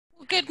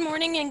Good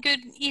morning and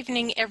good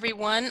evening,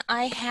 everyone.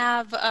 I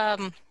have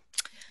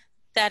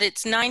that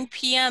it's 9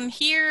 p.m.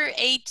 here,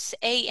 8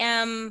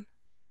 a.m.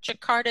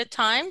 Jakarta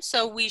time,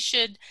 so we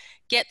should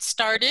get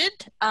started.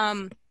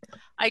 I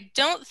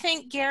don't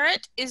think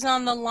Garrett is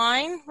on the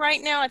line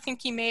right now. I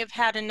think he may have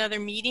had another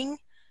meeting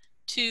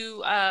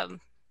to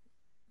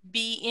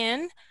be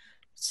in.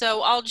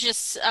 So I'll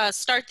just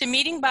start the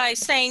meeting by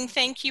saying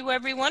thank you,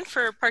 everyone,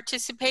 for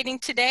participating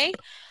today.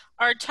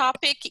 Our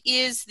topic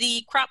is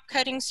the crop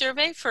cutting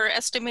survey for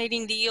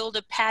estimating the yield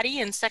of paddy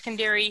and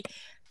secondary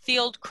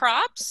field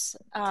crops.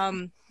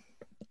 I'm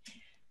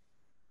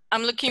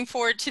looking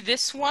forward to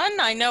this one.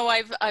 I know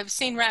I've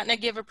seen Ratna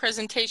give a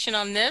presentation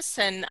on this,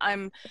 and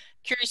I'm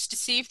curious to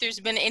see if there's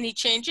been any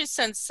changes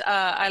since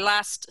I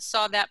last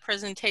saw that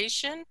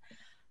presentation.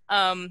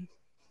 Pardon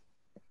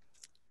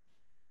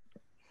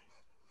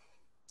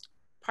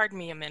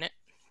me a minute.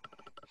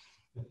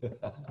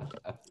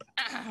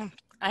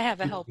 I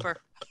have a helper.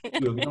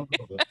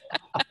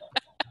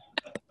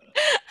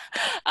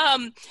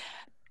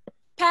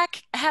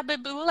 Pak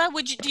Habibullah,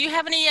 do you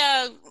have any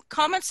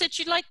comments that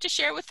you'd like to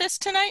share with us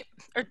tonight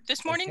or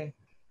this morning?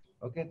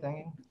 Okay, thank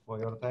you for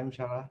your time,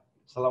 Shara.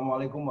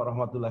 Assalamualaikum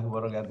warahmatullahi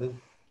wabarakatuh.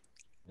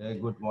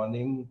 Good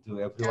morning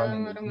to everyone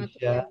in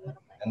Indonesia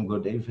and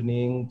good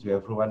evening to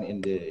everyone in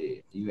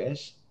the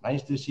US.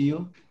 Nice to see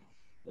you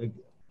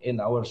in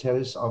our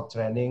series of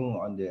training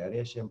on the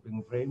area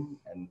sampling frame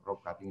and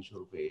crop cutting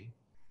survey.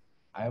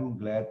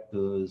 I'm glad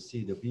to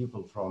see the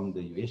people from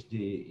the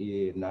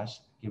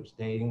USDA-BPS keep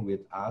staying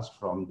with us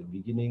from the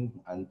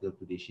beginning until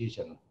to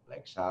decision,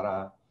 like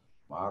Sarah,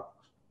 Mark,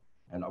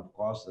 and of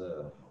course,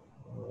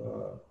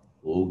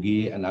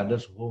 Ogi and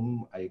others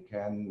whom I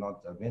cannot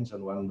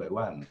mention one by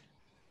one.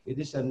 It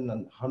is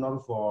an honor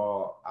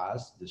for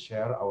us to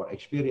share our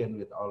experience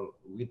with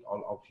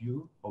all of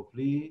you.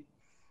 Hopefully,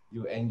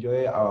 you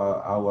enjoy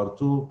our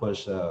two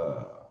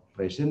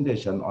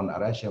presentation on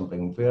area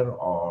sampling fair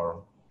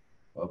or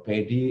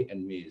paddy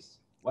and maize.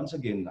 Once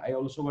again, I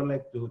also would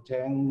like to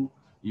thank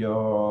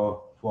you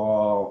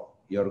for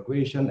your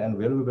question and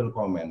valuable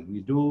comment.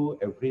 We do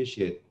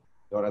appreciate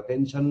your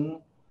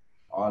attention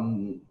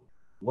on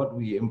what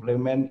we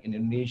implement in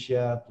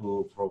Indonesia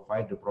to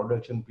provide the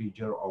production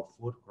picture of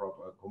food crop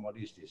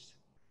commodities.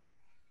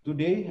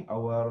 Today,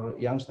 our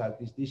young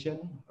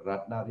statistician,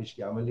 Ratna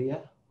Rizky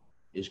Amelia,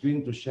 is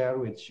going to share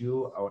with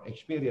you our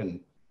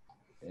experience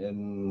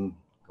in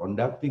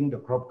conducting the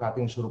crop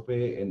cutting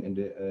survey in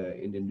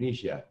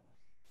Indonesia.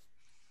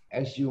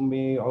 As you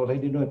may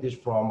already notice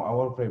from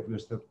our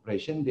previous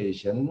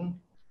presentation,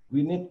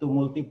 we need to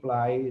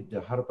multiply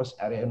the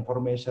harvest area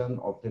information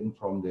obtained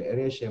from the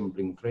area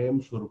sampling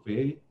frame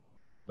survey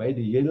by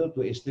the yield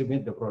to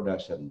estimate the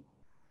production.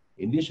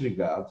 In this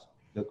regard,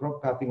 the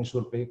crop cutting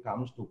survey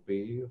comes to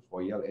pay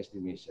for yield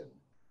estimation.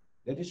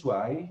 That is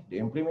why the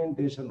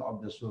implementation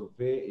of the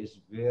survey is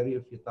very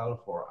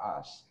vital for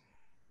us.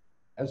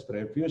 As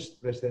previous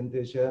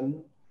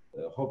presentation,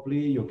 hopefully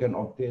you can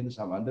obtain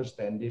some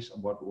understanding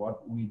about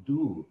what we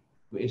do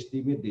to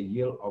estimate the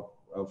yield of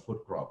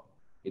food crop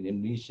in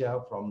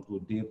Indonesia from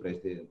today's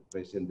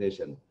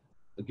presentation.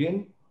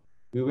 Again,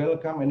 we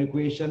welcome any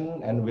question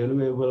and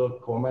valuable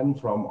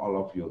comment from all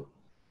of you.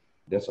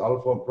 That's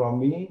all from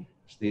me.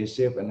 Stay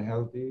safe and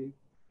healthy.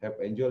 Have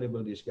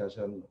enjoyable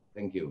discussion.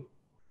 Thank you.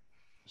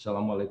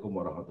 Assalamualaikum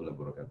warahmatullahi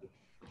wabarakatuh.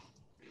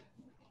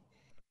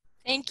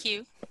 Thank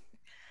you.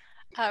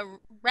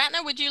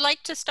 Ratna, would you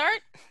like to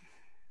start?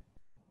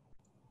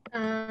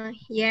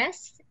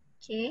 Yes.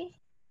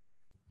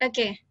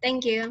 Okay,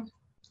 thank you.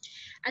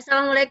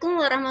 Assalamualaikum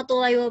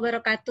warahmatullahi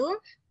wabarakatuh.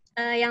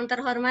 Yang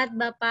terhormat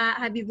Bapak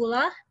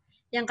Habibullah,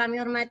 yang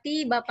kami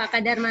hormati Bapak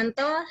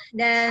Kadarmanto,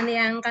 dan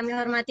yang kami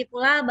hormati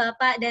pula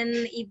Bapak dan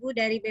Ibu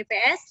dari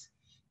BPS.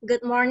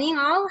 Good morning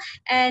all,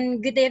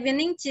 and good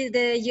evening to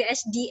the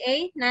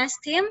USDA-BPS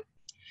team.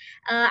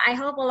 I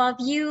hope all of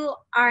you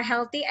are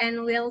healthy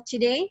and well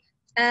today.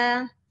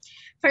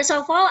 First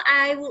of all,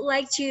 I would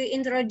like to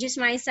introduce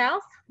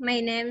myself.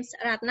 My name is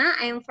Ratna.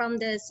 I am from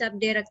the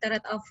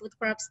Subdirectorate of Food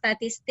Crop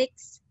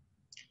Statistics.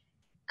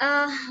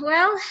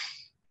 Well,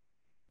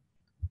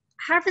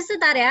 harvested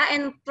area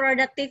and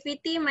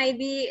productivity might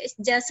be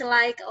just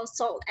like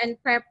salt and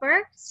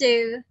pepper.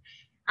 So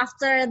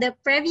after the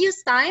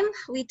previous time,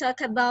 we talk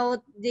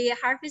about the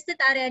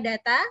harvested area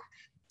data.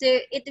 So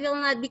it will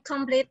not be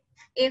complete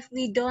if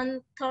we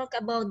don't talk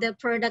about the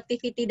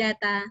productivity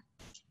data.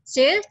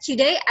 So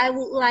today I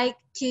would like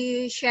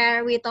to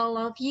share with all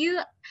of you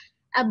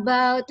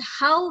about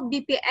how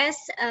BPS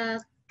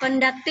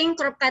conducting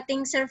crop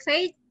cutting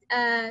survey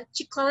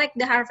to collect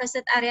the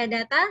harvested area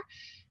data,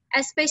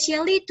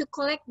 especially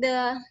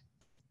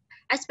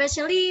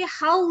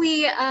how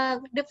we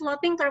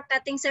developing crop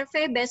cutting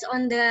survey based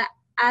on the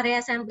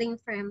area sampling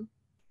frame.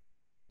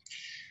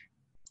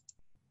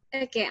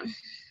 Okay.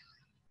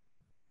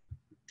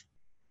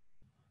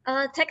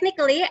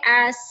 Technically,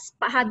 as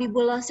Pak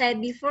Habibullah said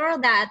before,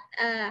 that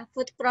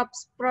food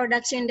crops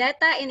production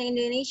data in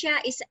Indonesia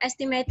is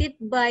estimated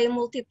by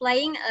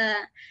multiplying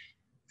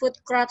food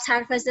crops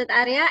harvested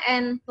area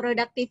and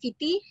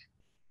productivity.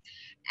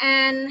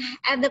 And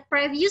at the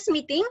previous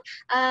meeting,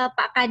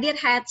 Pak Kadir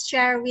had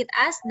shared with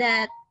us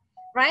that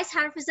rice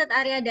harvested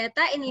area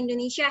data in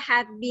Indonesia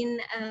had been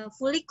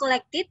fully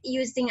collected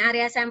using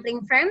area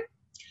sampling frame.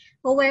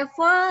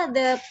 However,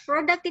 the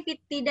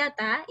productivity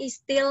data is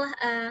still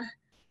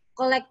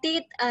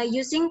collected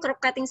using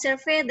crop cutting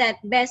survey that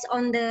based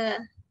on the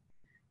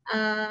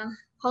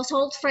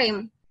household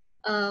frame.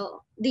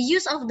 The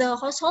use of the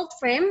household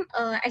frame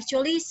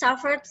actually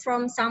suffered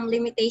from some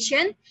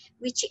limitation,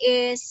 which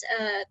is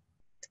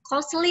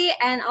costly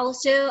and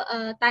also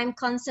time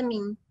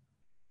consuming.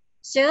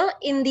 So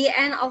in the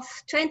end of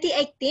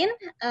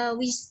 2018,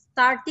 we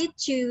started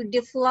to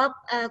develop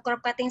a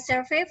crop cutting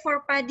survey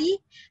for paddy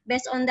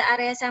based on the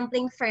area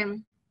sampling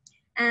frame.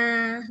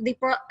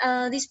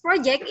 This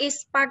project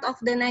is part of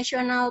the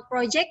national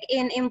project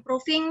in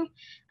improving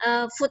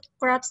food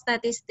crop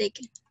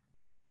statistics.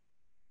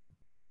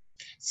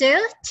 So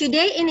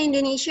today in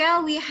Indonesia,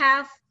 we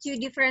have two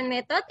different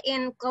methods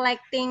in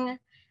collecting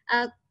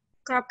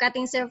crop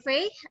cutting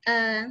survey.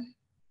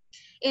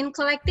 In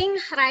collecting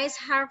rice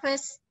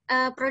harvest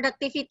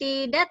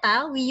productivity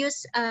data, we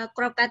use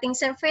crop cutting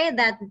survey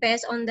that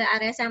based on the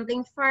area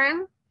sampling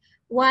frame,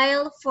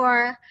 while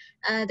for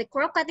the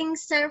crop cutting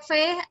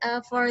survey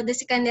for the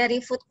secondary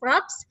food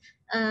crops,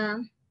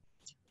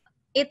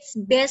 it's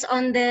based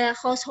on the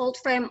household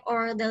frame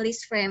or the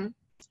list frame.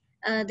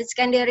 The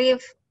secondary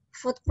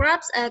food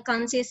crops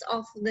consist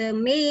of the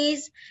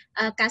maize,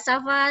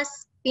 cassava,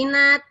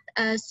 peanut,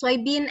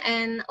 soybean,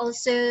 and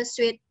also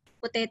sweet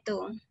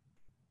potato.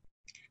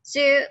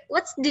 So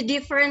what's the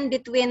difference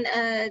between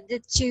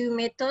the two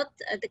methods,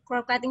 the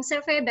crop cutting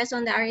survey based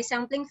on the area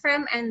sampling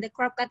frame and the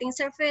crop cutting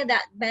survey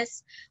that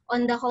based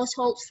on the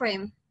household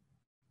frame?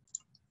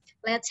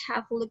 Let's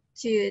have a look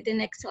to the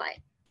next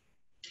slide.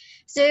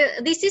 So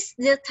this is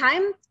the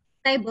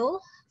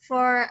timetable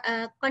for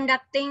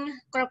conducting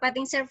crop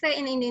cutting survey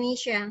in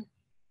Indonesia.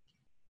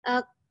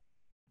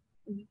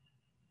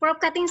 Crop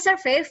cutting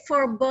survey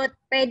for both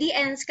paddy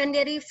and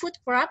secondary food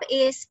crop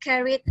is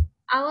carried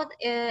out,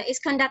 is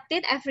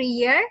conducted every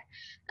year,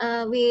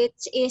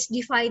 which is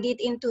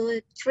divided into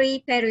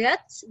 3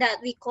 periods that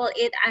we call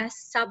it as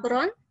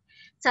sabron.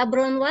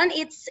 Sabron 1,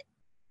 it's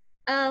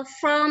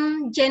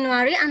from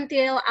January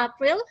until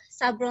April.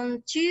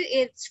 Sabron 2,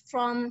 it's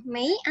from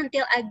May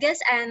until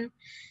August, and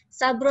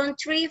Sabron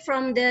 3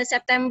 from the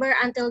September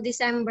until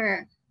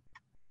December.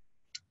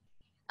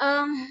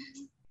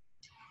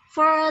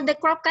 For the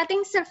crop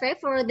cutting survey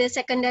for the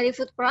secondary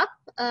food crop,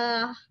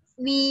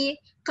 we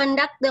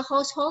conduct the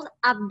household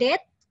update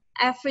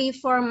every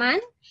 4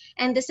 months,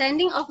 and the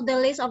sending of the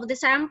list of the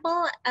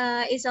sample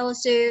is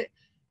also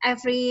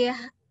every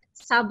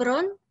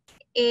sabron.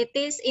 It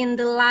is in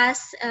the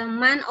last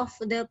month of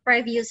the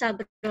previous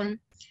sabron.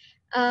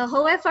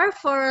 However,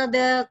 for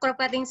the crop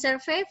cutting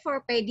survey for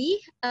paddy,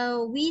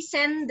 we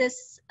send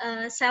this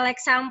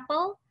select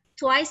sample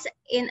twice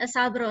in a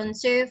sabron.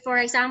 So for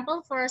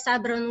example, for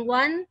sabron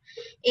 1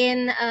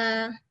 in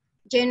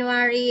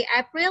January,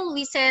 April,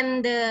 we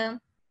send the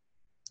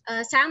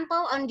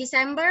sample on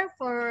December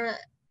for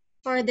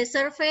the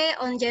survey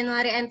on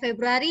January and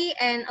February,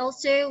 and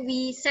also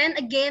we send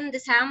again the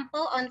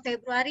sample on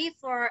February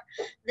for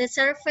the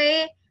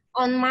survey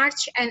on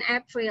March and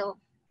April.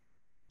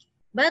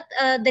 But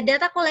the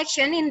data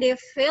collection in the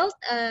field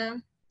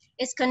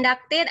is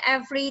conducted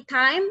every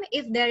time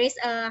if there is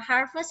a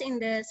harvest in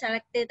the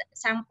selected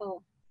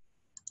sample.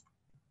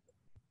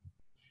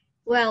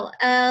 Well,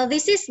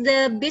 this is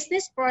the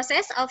business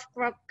process of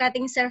crop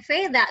cutting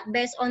survey that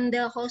based on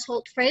the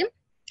household frame.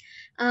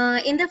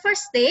 In the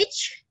first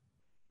stage,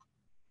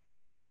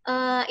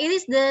 it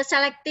is the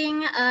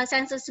selecting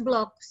census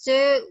block.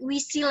 So we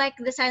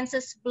select the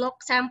census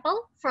block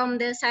sample from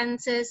the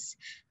census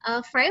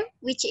frame,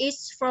 which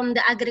is from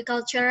the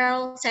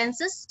agricultural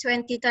census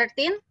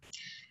 2013.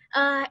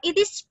 It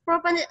is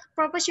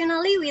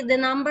proportionally with the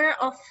number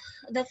of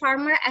the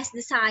farmer as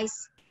the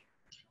size.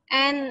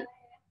 And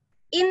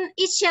in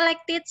each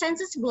selected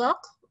census block,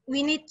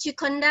 we need to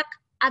conduct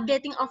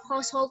updating of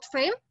household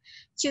frame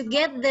to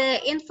get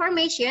the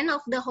information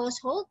of the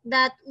household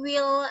that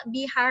will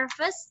be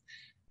harvested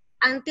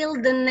until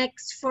the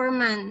next 4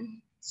 months.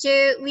 So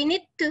we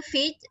need to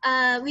visit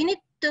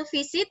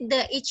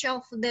each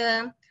of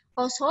the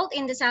household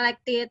in the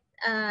selected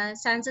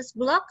census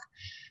block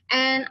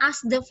and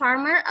ask the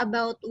farmer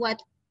about what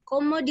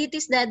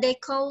commodities that they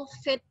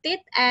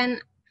cultivated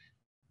and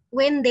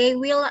when they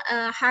will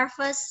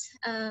harvest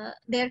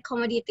their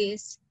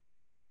commodities.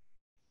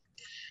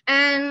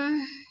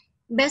 And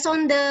based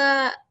on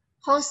the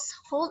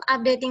household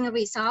updating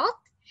result,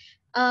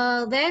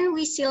 then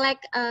we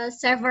select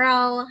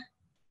several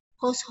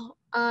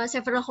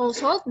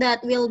households that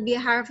will be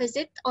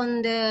harvested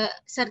on the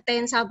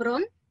certain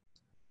sabron.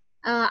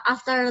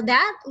 After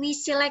that, we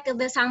select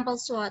the sample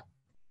SWOT.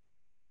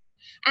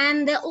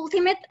 And the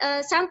ultimate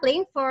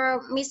sampling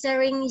for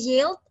measuring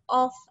yield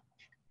of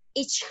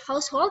each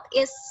household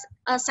is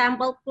a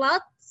sample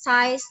plot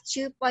size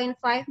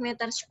 2.5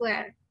 meters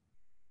square.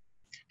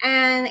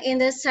 And in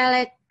the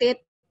selected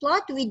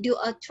plot, we do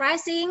a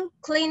tracing,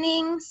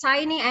 cleaning,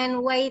 signing,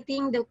 and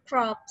weighting the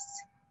crops.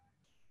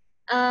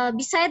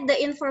 Beside the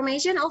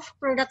information of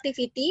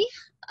productivity,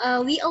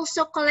 we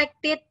also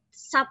collected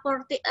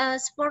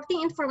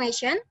supporting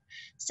information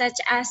such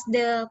as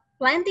the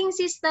planting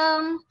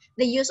system,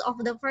 the use of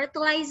the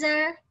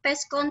fertilizer,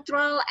 pest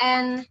control,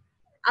 and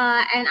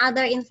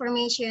other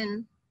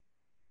information.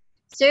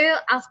 So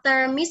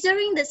after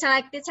measuring the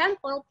selected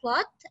sample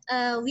plot,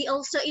 we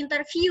also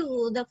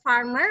interview the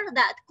farmer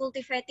that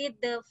cultivated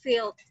the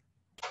field.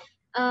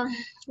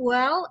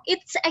 Well,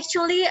 it's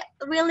actually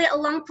really a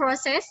long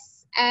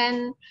process,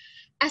 and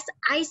as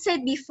I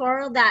said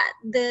before, that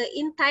the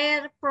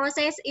entire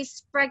process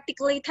is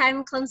practically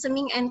time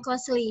consuming and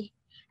costly,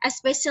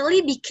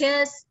 especially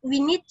because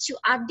we need to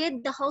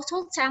update the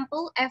household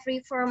sample every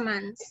 4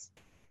 months.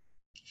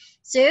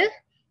 So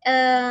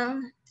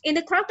in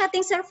the crop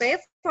cutting survey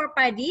for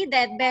paddy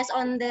that based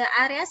on the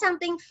area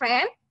sampling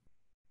frame,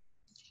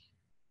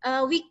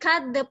 we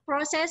cut the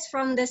process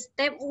from the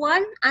step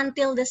 1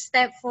 until the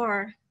step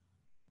 4.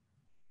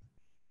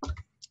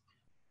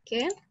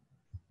 Okay.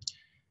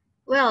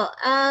 Well,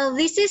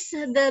 this is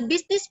the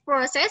business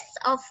process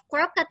of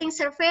crop cutting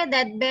survey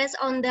that based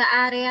on the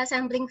area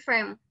sampling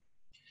frame.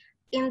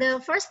 In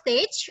the first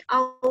stage,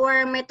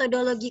 our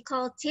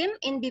methodological team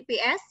in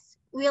BPS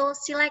will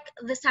select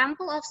the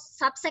sample of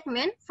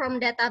subsegment from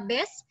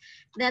database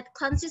that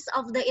consists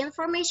of the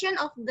information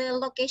of the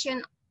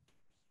location,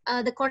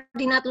 the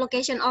coordinate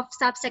location of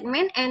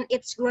subsegment and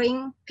its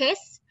growing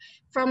pace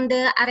from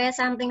the area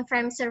sampling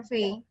frame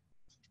survey.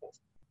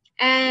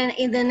 And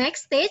in the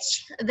next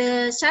stage,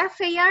 the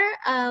surveyor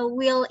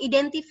will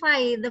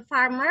identify the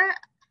farmer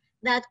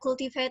that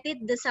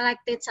cultivated the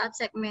selected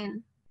subsegment.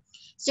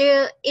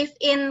 So if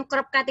in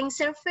crop cutting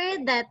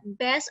survey that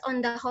based on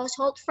the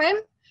household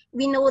frame,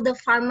 we know the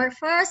farmer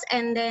first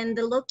and then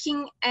the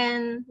looking,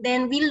 and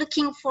then we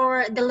looking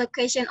for the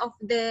location of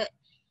the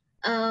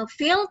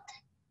field,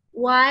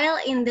 while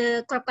in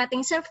the crop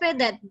cutting survey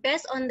that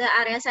based on the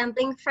area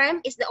sampling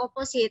frame is the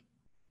opposite.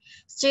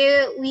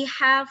 So we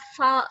have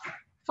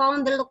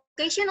found the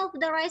location of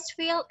the rice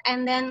field,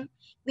 and then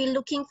we're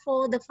looking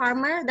for the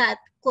farmer that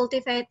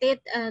cultivated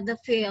the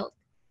field.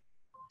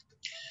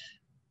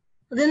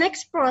 The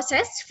next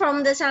process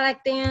from the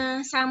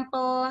selecting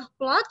sample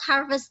plot,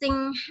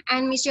 harvesting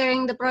and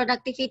measuring the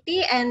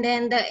productivity, and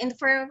then the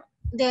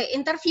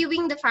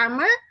interviewing the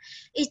farmer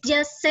is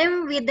just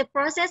same with the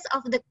process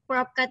of the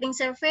crop cutting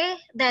survey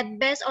that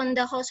based on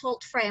the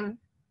household frame.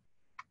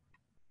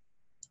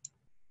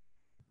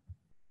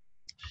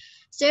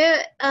 So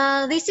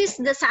this is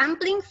the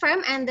sampling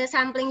frame and the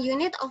sampling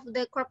unit of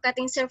the crop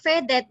cutting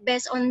survey that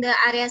based on the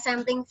area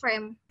sampling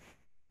frame.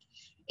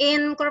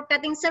 In crop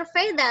cutting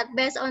survey that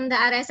based on the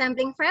area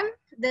sampling frame,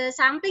 the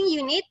sampling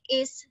unit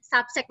is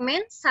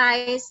subsegment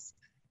size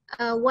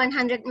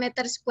 100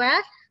 meters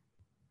square.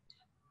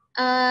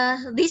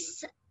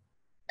 This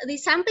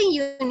sampling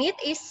unit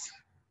is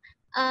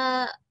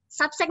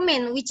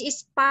subsegment which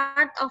is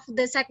part of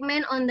the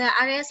segment on the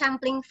area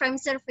sampling frame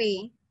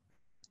survey.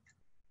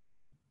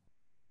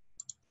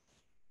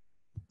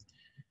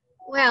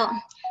 Well,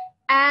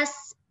 as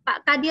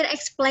Pak Kadir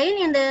explained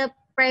in the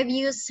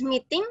previous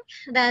meeting,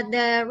 that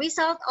the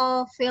result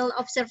of field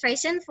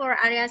observation for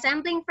area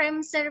sampling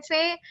frame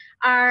survey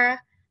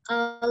are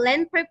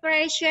land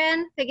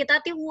preparation,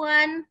 vegetative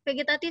 1,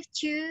 vegetative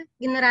 2,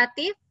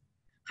 generative,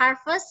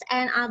 harvest,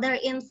 and other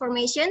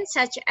information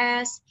such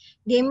as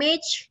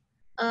damage,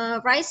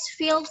 rice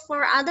field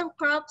for other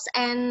crops,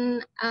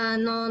 and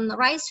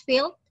non-rice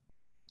field.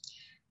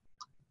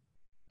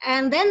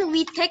 And then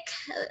we take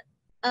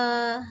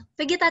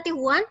vegetative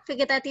 1,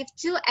 vegetative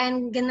 2,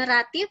 and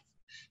generative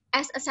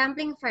as a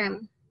sampling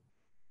frame.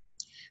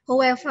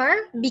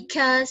 However,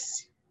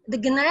 because the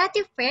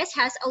generative phase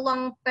has a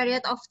long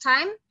period of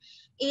time,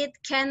 it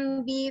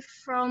can be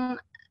from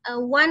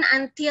 1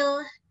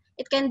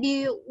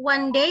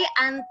 day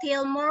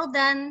until more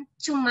than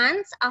 2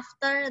 months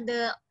after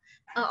the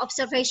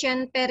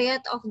observation period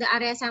of the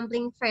area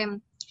sampling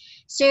frame.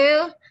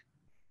 So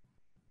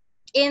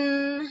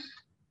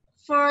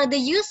for the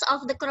use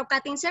of the crop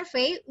cutting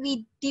survey,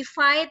 we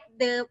divide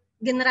the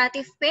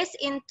generative phase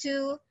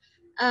into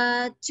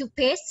 2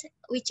 phases,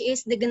 which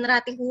is the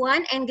generative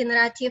 1 and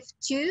generative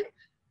 2.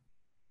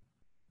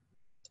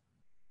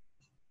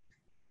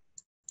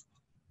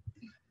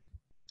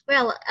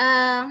 Well,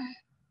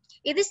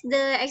 it is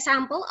the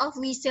example of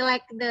we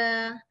select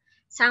the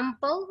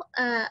sample.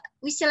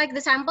 We select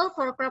the sample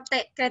for crop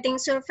cutting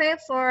survey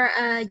for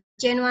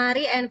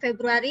January and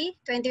February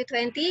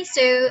 2020.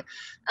 So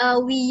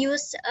we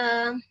use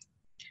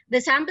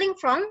the sampling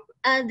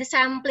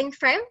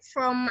frame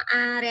from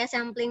area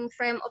sampling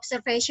frame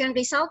observation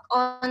result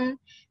on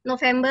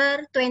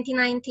November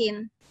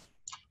 2019.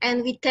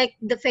 And we take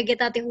the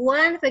vegetative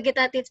 1,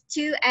 vegetative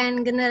 2,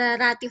 and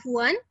generative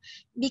 1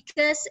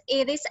 because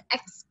it is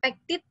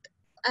expected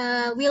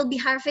will be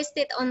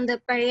harvested on the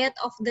period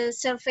of the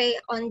survey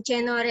on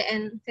January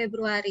and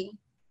February.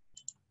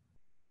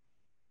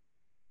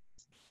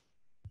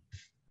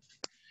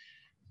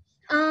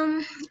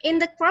 In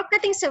the crop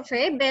cutting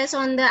survey, based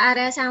on the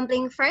area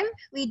sampling frame,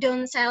 we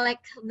don't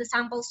select the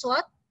sample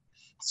SWOT.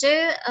 So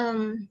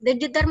the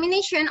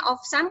determination of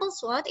sample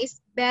SWOT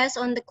is based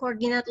on the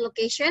coordinate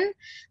location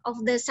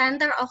of the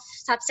center of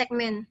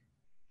subsegment.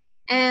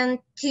 And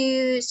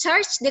to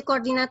search the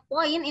coordinate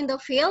point in the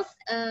field,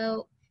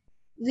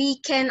 we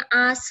can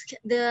ask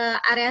the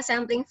area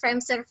sampling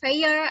frame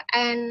surveyor,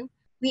 and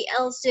we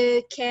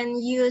also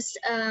can use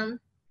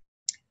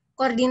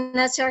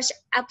coordinate search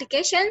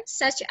applications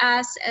such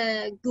as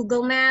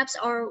Google Maps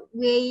or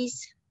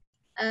Waze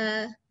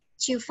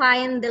to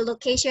find the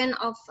location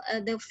of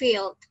the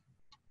field.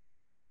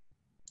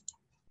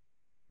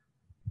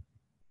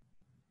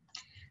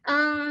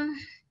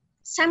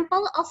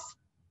 Sample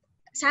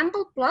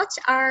plots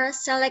are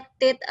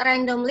selected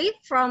randomly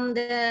from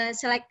the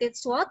selected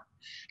SWOT,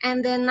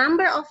 and the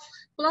number of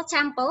plot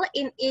sample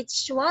in each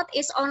SWOT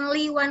is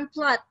only one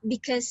plot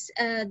because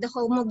the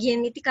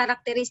homogeneity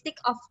characteristic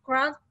of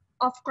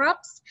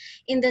crops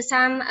in the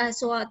same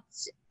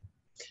SWOTs.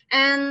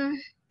 And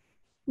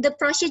the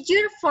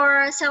procedure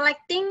for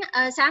selecting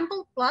a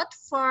sample plot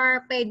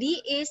for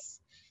paddy is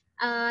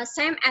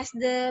same as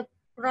the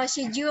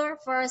procedure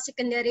for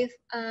secondary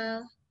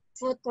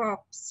food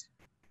crops.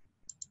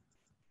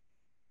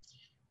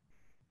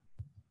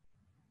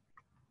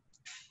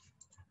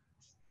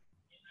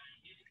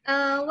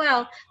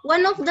 Well,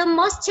 one of the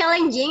most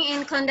challenging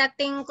in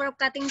conducting crop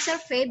cutting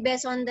survey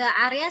based on the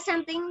area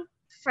sampling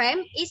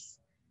frame is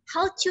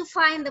how to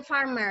find the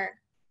farmer.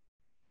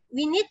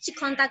 We need to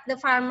contact the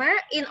farmer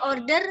in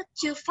order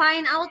to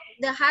find out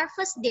the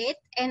harvest date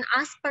and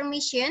ask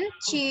permission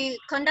to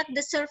conduct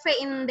the survey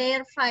in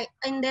their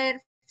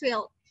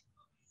field.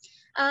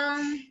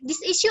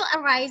 This issue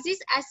arises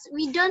as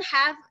we don't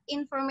have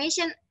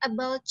information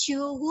about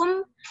to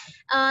whom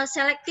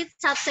selected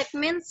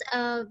subsegments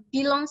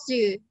belongs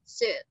to.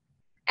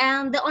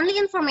 And the only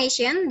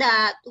information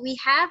that we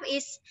have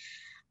is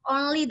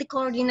only the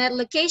coordinate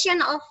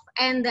location of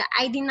and the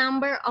ID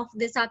number of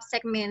the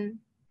subsegment.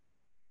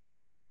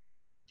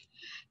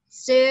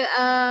 So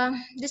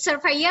the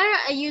surveyor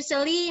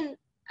usually,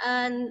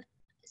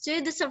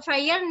 the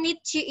surveyor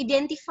need to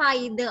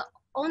identify the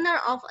owner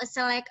of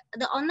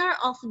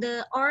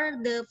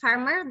the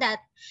farmer that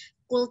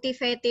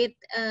cultivated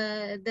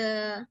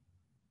the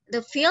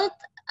field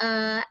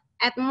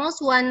at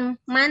most 1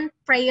 month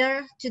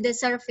prior to the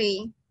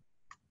survey.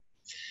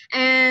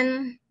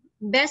 And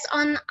based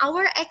on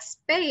our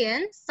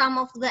experience, some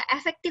of the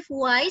effective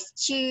ways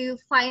to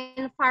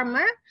find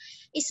farmer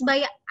is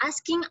by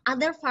asking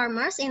other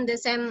farmers in the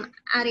same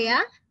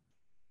area.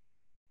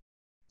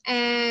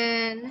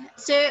 And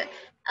so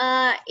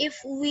if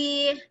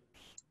we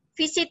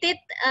visited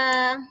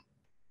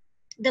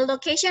the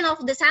location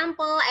of the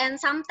sample, and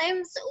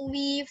sometimes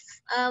we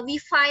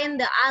find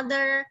the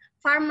other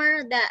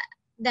farmer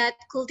that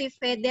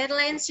cultivate their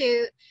land,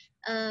 so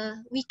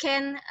we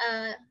can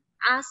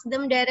ask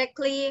them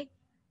directly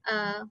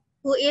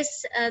who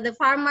is the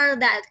farmer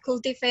that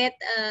cultivate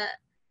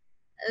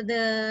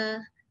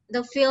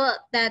the field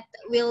that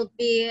will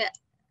be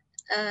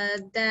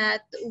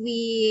that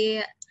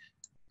we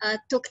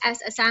took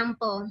as a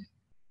sample.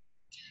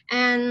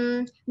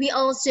 And we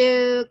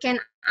also can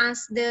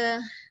ask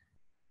the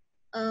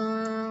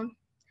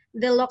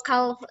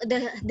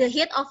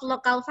head of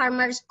local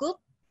farmers group,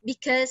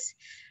 because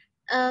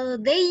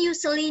they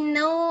usually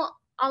know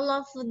all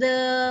of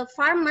the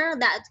farmer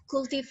that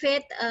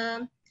cultivate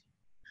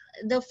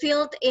the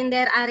field in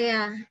their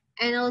area.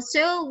 And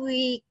also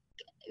we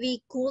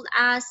could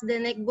ask the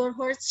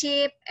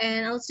neighborhoodship,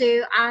 and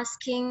also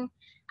asking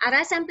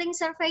area sampling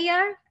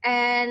surveyor,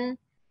 and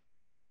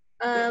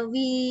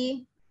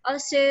we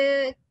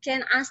also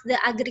can ask the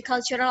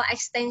agricultural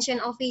extension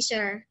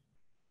officer.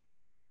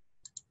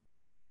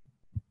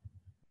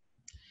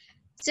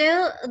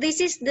 So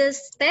this is the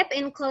step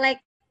in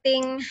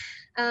collecting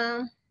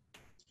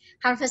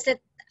harvested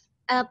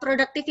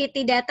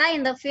productivity data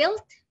in the field.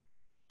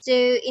 So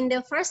in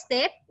the first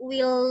step,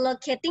 we're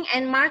locating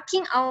and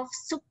marking of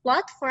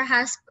subplot for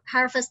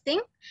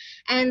harvesting.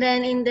 And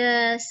then in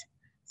the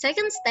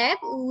second step,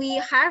 we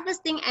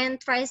harvesting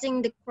and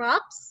tracing the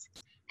crops.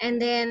 And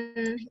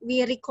then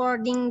we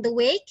recording the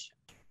wake,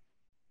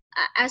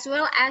 as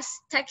well as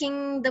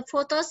taking the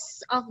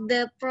photos of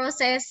the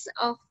process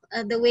of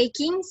the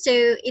waking, so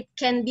it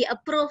can be a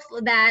proof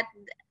that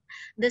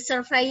the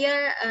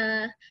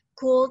surveyor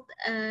could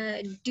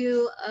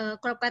do a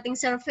crop cutting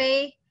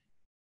survey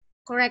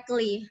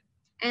correctly.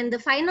 And the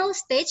final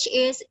stage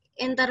is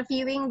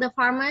interviewing the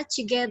farmer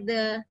to get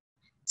the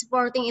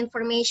supporting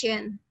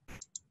information.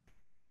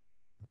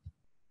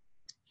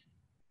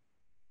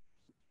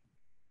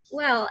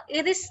 Well,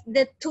 it is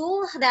the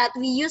tool that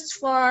we use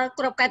for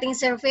crop cutting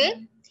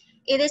survey.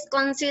 It is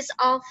consists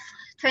of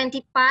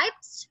 20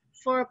 pipes,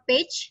 4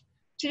 page,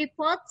 3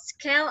 pot,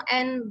 scale,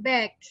 and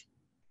bag.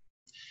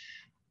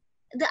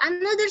 The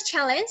another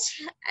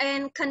challenge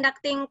in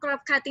conducting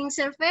crop cutting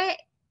survey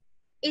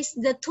is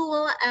the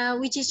tool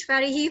which is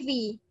very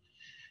heavy.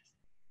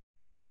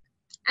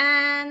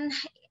 And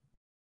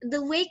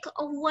the weight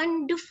of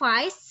one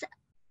device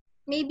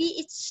maybe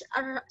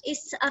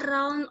it's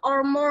around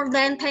or more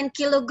than 10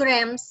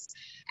 kilograms.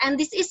 And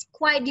this is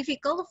quite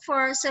difficult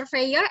for a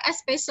surveyor,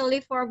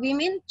 especially for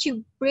women,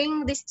 to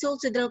bring this tool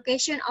to the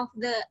location of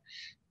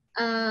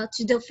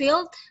to the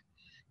field.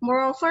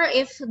 Moreover,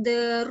 if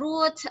the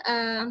route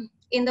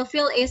in the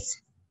field is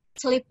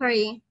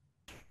slippery.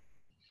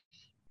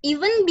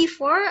 Even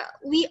before,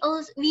 we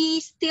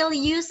still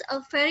use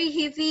a very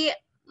heavy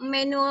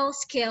manual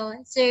scale.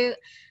 So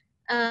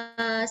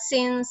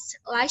since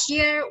last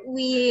year,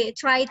 we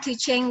try to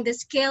change the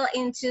scale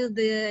into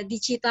the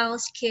digital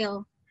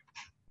scale.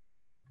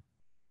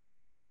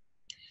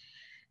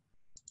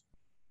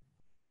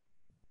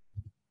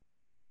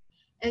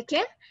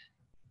 Okay.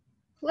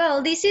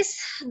 Well, this is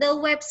the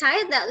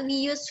website that we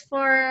use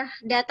for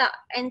data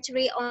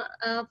entry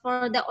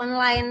for the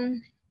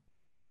online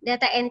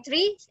data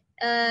entry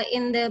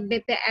in the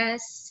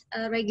BPS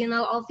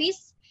regional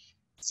office.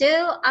 So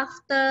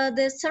after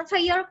the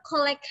surveyor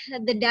collect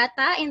the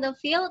data in the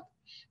field,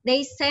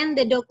 they send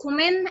the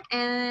document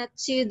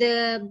to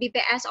the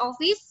BPS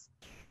office,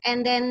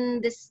 and then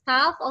the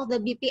staff of the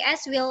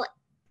BPS will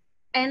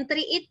enter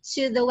it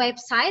to the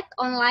website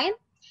online.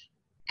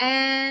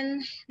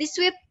 And this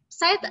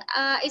website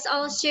is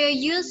also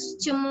used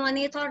to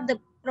monitor the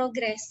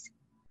progress.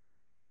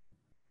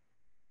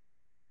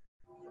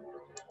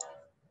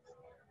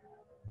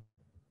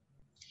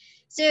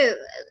 So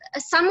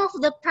some of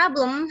the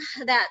problems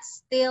that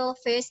still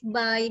faced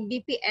by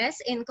BPS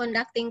in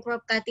conducting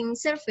crop cutting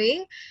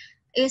survey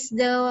is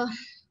the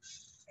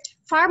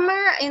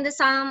farmer in the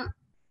some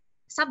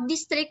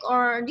sub-district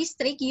or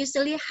district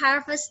usually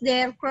harvest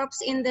their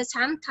crops in the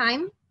same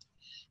time.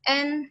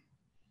 And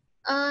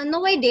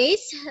nowadays,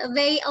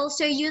 they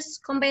also use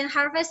combine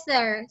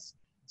harvesters.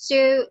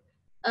 So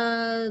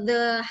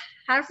the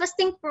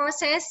harvesting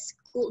process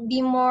could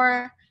be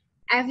more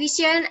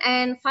efficient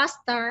and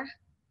faster,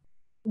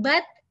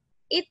 but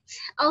it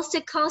also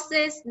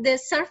causes the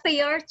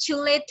surveyor too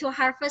late to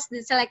harvest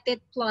the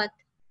selected plot.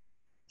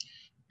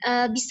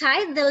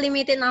 Besides the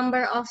limited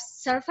number of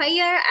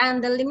surveyor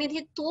and the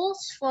limited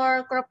tools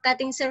for crop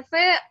cutting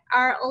survey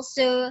are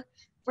also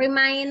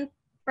remain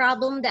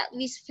problem that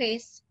we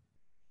face.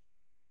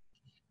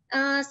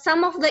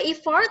 Some of the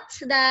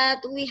efforts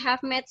that we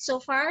have made so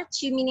far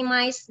to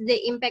minimize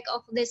the impact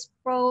of these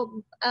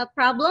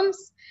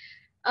problems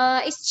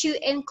is to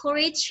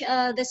encourage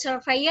the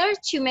surveyor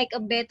to make a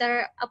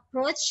better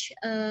approach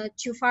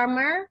to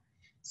farmer,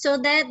 so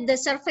that the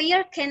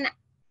surveyor can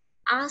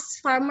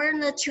ask farmer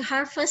not to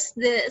harvest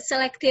the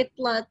selected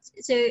plots.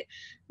 So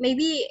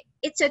maybe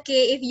it's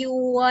okay if you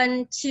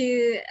want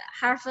to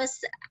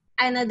harvest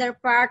another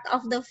part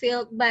of the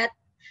field, but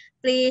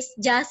please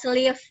just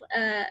leave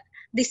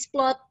this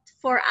plot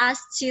for us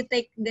to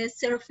take the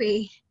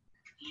survey.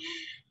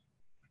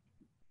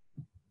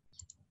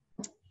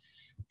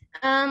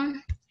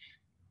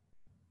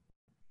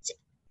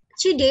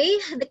 Today,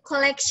 the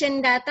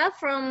collection data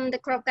from the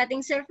crop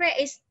cutting survey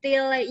is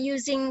still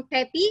using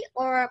PEPI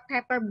or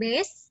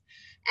paper-based.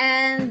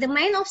 And the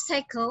main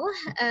obstacle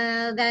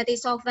that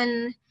is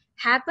often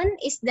happen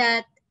is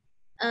that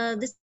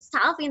the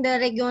staff in the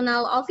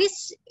regional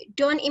office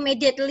don't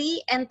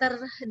immediately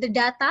enter the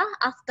data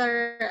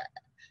after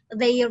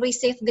they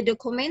receive the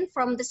document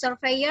from the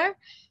surveyor.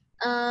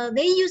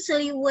 They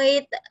usually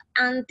wait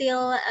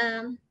until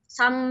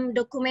some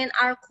documents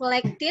are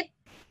collected,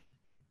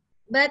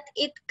 but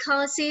it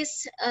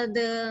causes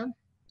the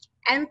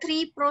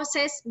entry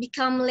process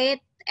become late,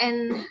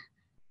 and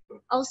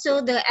also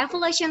the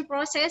evaluation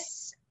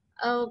process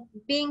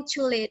being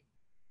too late.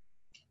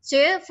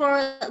 So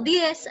for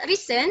this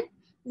reason,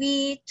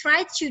 we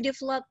try to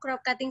develop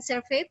crop cutting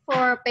survey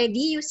for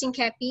paddy using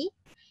CAPI,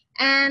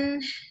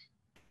 and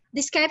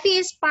this CAPI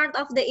is part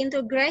of the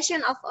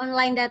integration of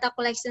online data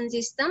collection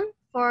system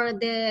for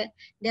the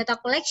data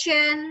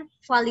collection,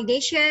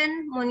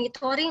 validation,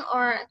 monitoring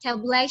or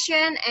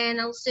tabulation,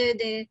 and also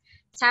the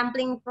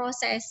sampling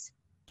process.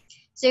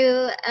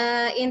 So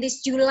in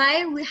this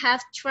July, we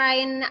have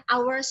trained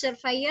our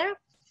surveyor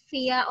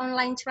via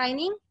online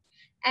training.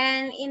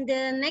 And in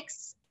the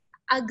next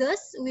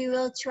August, we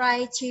will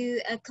try to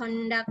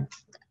conduct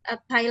a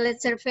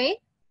pilot survey.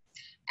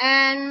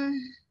 And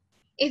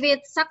if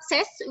it's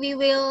success, we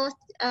will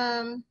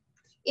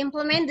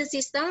implement the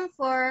system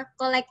for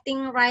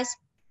collecting rice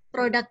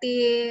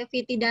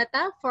productivity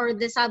data for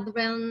the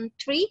sub-round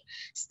 3,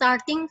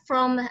 starting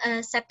from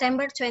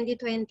September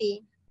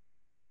 2020.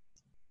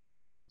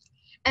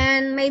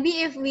 And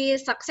maybe if we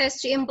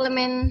success to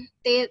implement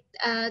it,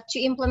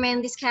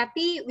 this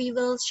CAPI, we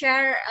will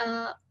share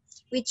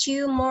with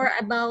you more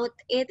about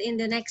it in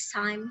the next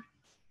time.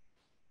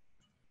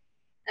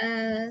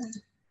 I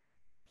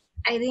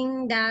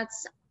think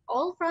that's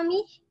all from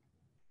me.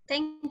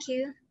 Thank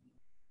you.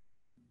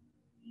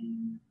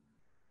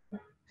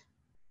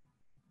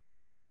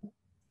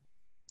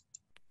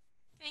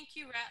 Thank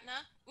you,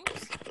 Ratna.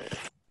 Oops.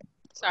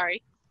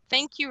 Sorry.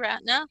 Thank you,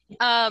 Ratna.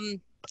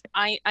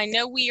 I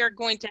know we are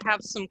going to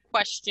have some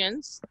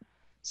questions,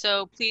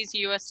 so please,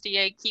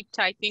 USDA, keep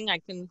typing. I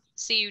can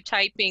see you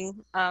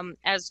typing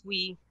as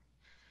we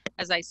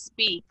as I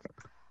speak.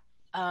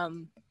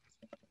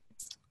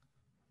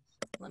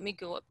 Let me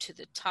go up to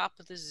the top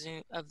of the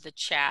Zoom of the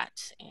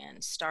chat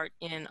and start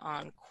in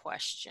on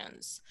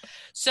questions.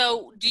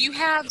 So do you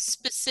have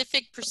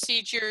specific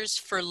procedures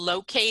for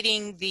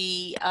locating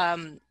the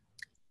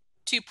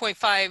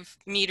 2.5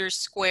 meters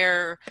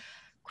square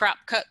crop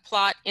cut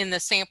plot in the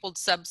sampled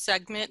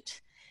subsegment?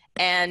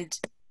 And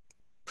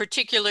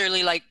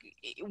particularly, like,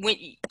 when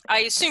I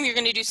assume you're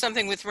going to do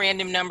something with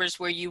random numbers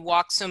where you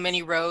walk so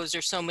many rows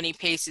or so many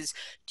paces,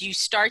 do you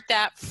start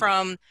that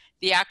from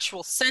the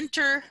actual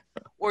center,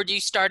 or do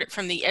you start it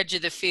from the edge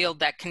of the field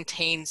that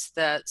contains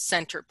the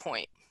center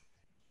point?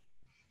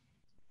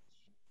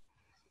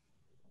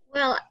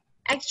 Well,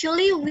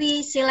 actually,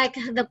 we select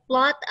the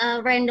plot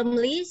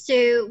randomly.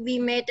 So we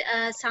made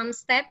some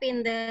step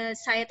in the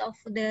side of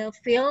the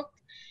field,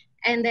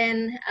 and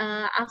then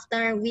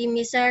after we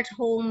measured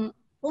how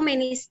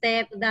many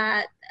steps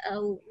that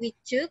we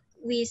took,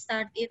 we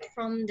started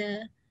from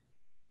the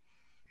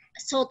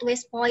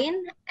southwest point,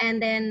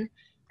 and then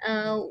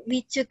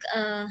we took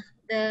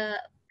the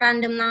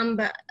random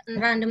number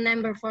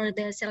for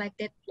the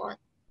selected plot.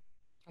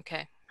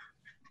 Okay.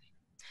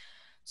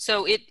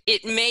 So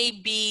it may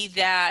be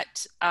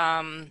that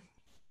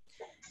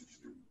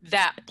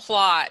that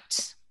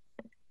plot,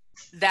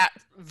 that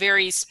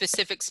very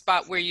specific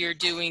spot where you're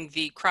doing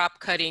the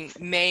crop cutting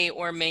may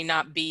or may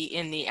not be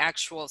in the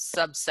actual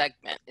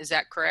subsegment. Is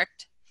that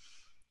correct?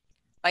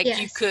 Like,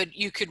 yes.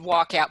 you could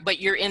walk out, but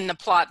you're in the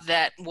plot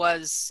that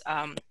was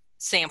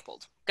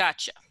sampled.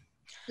 Gotcha.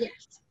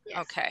 Yes. Yes.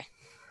 Okay.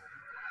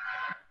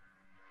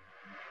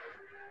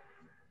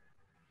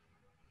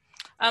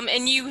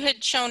 And you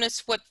had shown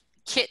us what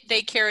kit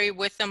they carry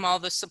with them, all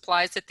the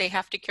supplies that they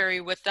have to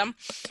carry with them.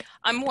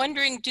 I'm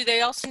wondering, do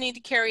they also need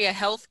to carry a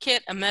health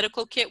kit, a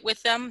medical kit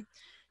with them?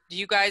 Do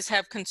you guys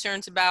have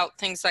concerns about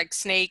things like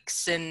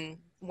snakes and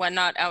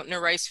whatnot out in a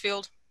rice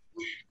field?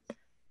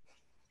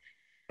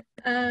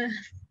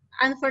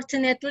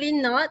 Unfortunately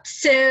not.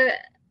 So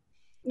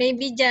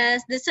maybe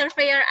just the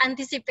surveyor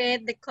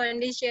anticipate the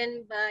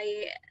condition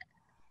by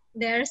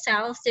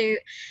themselves. So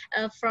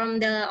from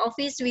the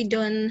office, we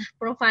don't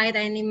provide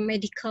any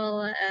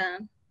medical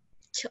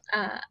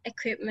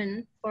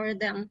equipment for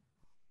them.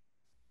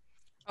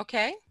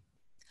 Okay.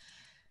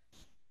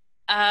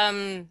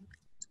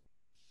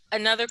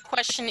 Another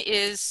question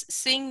is,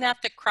 seeing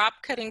that the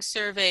crop cutting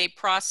survey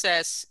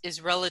process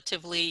is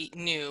relatively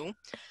new,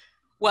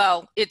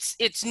 well,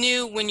 it's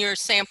new when you're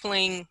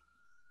sampling,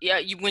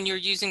 when you're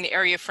using the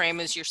area frame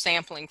as your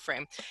sampling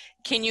frame.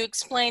 Can you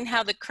explain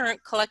how the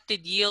current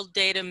collected yield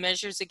data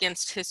measures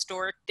against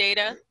historic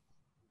data?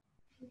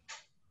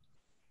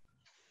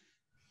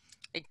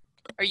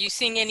 Are you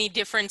seeing any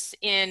difference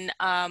in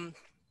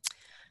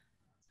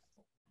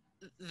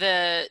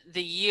the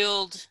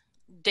yield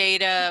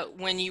data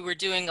when you were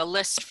doing a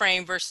list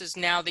frame versus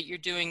now that you're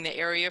doing the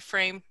area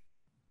frame?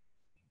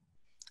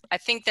 I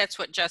think that's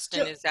what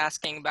Justin is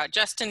asking about.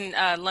 Justin,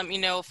 let me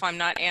know if I'm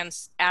not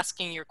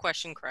asking your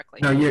question correctly.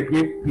 No,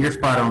 you're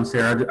spot on,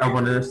 Sarah. I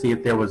wanted to see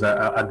if there was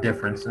a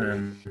difference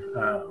in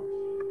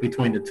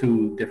between the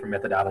two different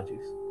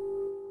methodologies.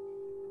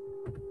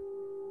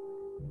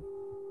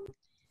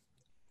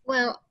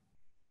 Well,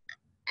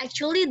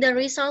 actually, the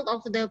result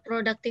of the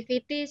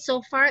productivity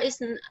so far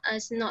is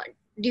not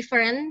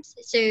different.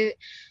 So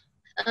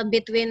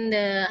between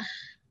the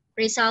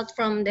result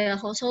from the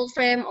household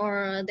frame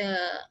or the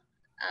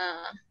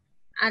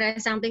area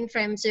sampling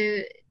frame, so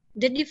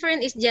the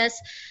difference is just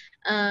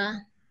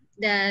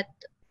that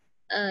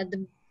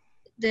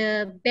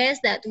the base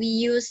that we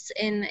use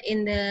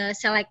in the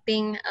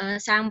selecting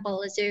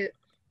sample.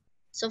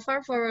 So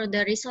far for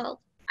the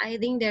result, I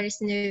think there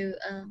is no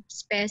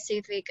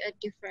specific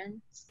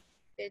difference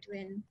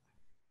between.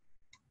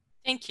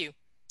 Thank you.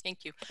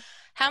 Thank you.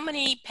 How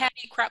many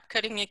paddy crop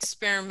cutting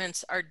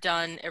experiments are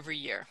done every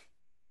year?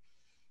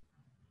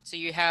 So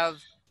you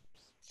have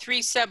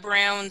 3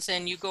 sub-rounds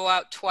and you go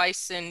out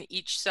twice in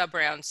each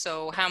sub-round.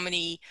 So how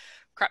many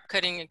crop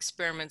cutting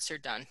experiments are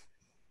done?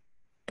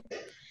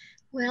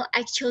 Well,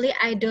 actually,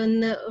 I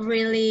don't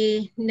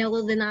really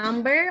know the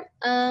number.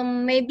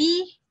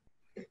 Maybe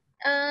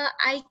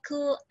I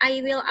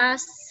will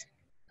ask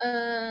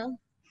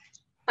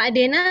Pak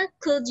Dena,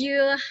 could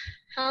you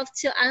help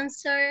to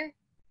answer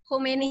how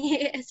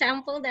many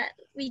sample that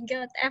we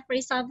got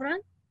every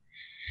sub-round?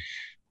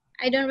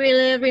 I don't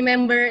really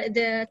remember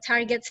the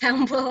target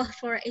sample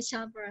for each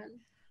sub-round.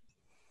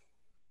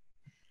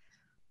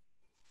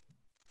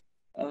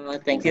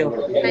 Thank you.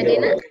 Pak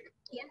Dena?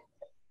 Yeah.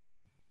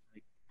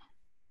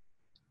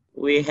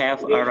 We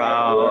have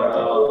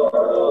around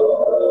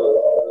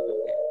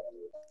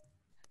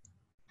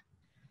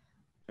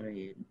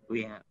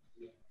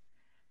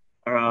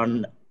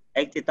around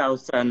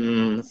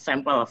 80,000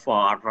 sample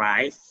for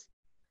rice,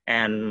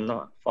 and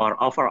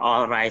for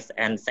overall rice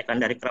and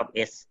secondary crop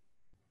is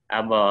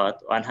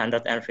about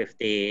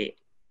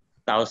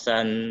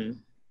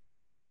 150,000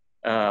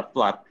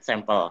 plot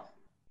sample.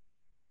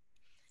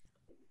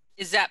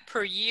 Is that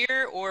per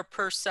year or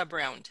per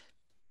sub-round?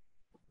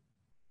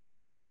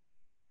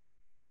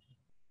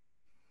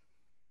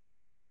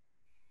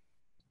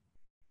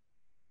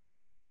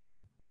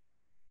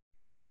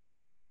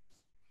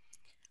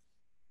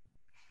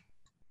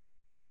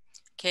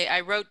 Okay,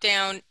 I wrote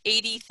down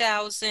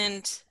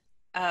 80,000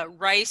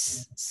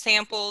 rice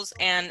samples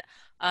and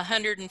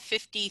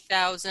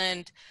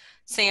 150,000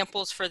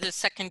 samples for the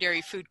secondary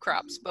food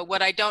crops. But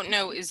what I don't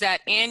know, is that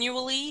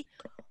annually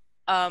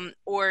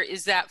or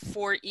is that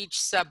for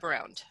each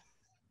sub-round?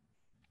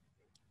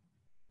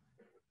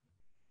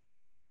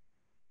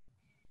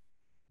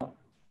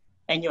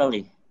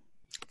 Annually.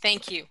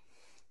 Thank you.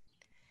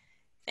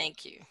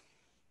 Thank you.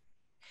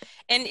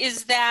 And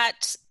is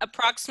that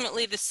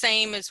approximately the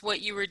same as what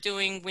you were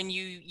doing when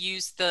you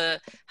used the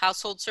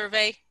household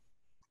survey,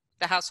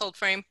 the household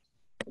frame?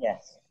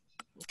 Yes.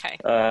 Okay.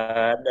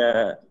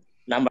 The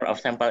number of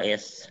sample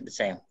is the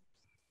same.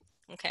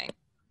 Okay.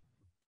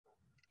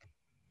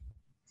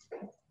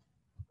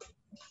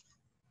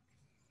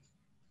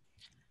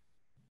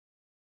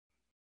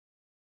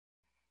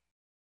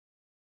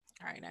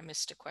 All right, I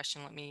missed a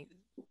question. Let me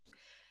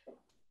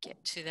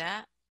get to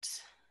that.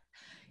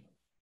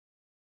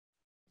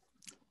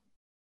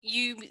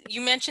 You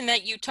mentioned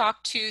that you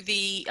talked to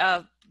the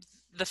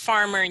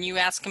farmer and you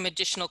ask him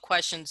additional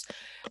questions.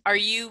 Are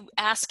you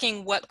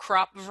asking what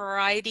crop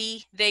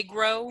variety they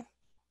grow?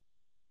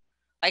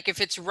 Like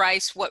if it's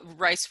rice, what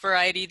rice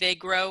variety they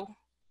grow?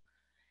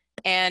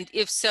 And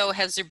if so,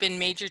 has there been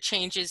major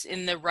changes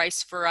in the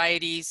rice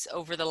varieties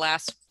over the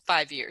last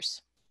 5 years?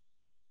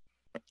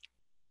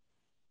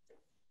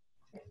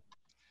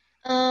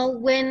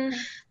 When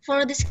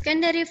for the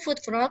secondary food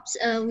crops,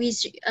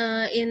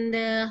 in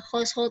the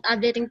household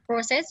updating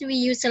process, we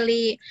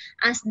usually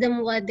ask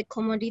them what the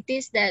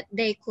commodities that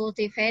they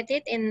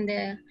cultivated in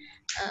the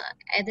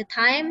at the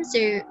time. So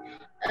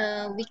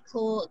we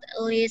could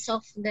list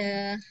of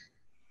the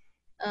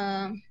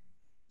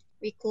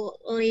we could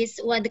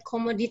list what the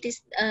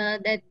commodities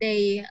that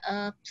they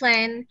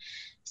plant.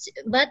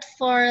 But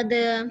for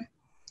the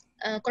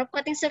crop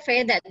cutting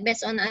survey that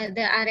based on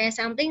the area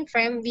sampling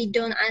frame, we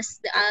don't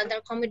ask the other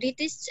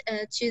commodities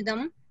to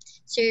them.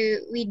 So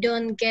we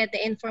don't get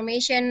the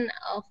information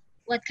of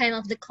what kind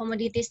of the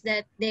commodities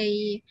that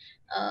they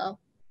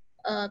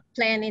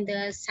plant in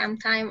the same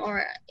time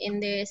or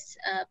in this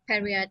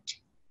period.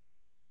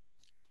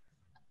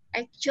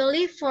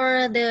 Actually,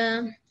 for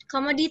the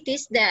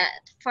commodities that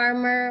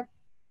farmer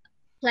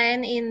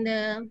plant in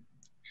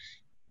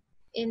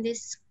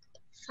this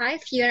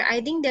 5 year,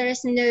 I think there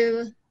is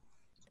no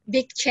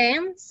big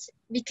chance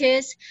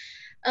because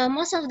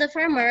most of the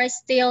farmers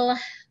still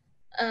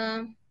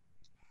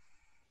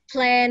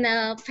plant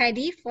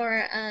paddy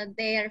for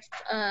their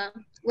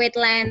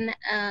wetland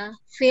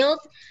field,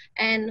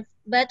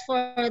 but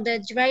for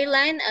the dry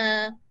land,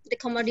 the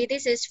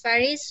commodities is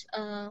varies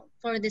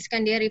for the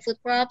secondary food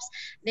crops.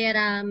 There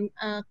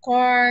are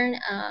corn,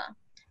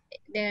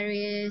 there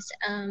is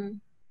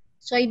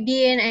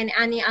soybean, and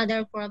any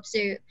other crops. So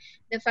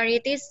the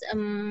varieties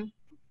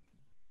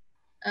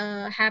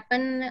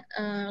happen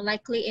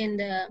likely in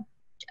the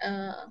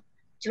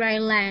dry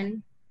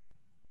land.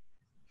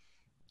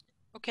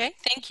 Okay,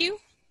 thank you.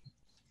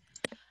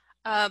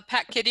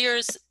 Pat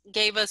Kadirs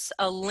gave us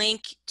a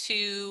link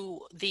to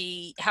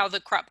how the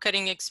crop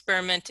cutting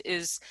experiment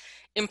is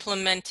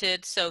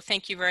implemented. So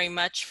thank you very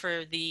much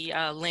for the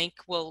link.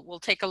 We'll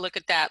take a look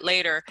at that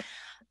later.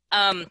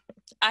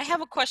 I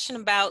have a question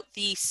about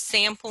the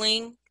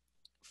sampling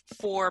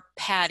for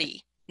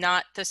paddy,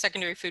 not the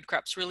secondary food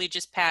crops, really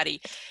just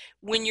paddy.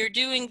 When you're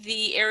doing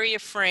the area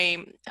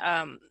frame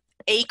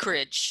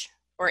acreage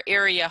or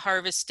area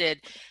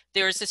harvested,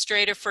 there's a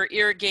strata for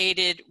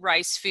irrigated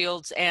rice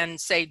fields and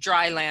say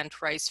dryland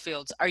rice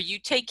fields. Are you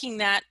taking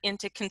that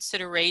into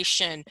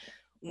consideration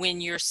when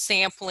you're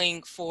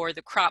sampling for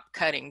the crop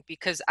cutting?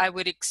 Because I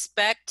would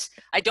expect,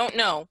 I don't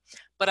know,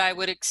 but I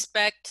would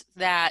expect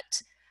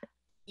that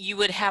you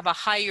would have a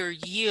higher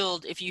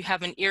yield if you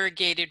have an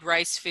irrigated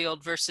rice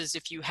field versus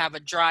if you have a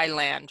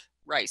dryland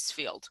rice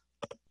field,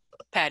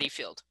 paddy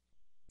field.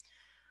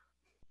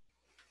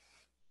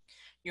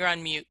 You're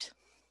on mute.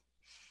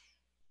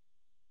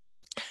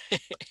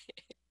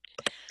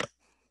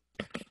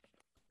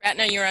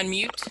 Ratna, you're on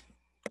mute.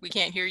 We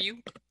can't hear you.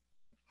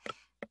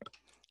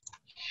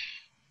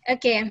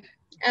 Okay.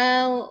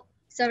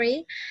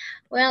 Sorry.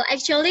 Well,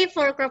 actually,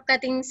 for crop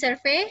cutting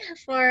survey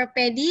for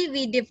paddy,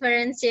 we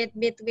differentiate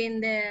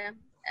between the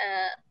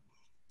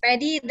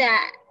paddy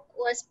that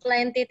was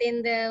planted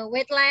in the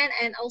wetland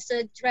and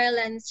also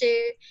dryland. So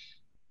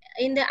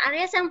in the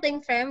area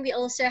sampling frame, we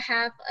also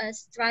have a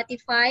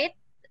stratified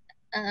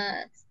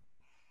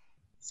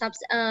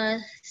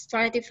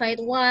stratified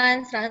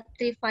 1,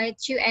 stratified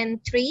 2, and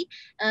 3.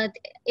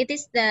 It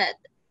is the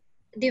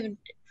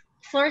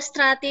for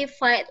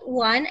stratified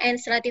 1 and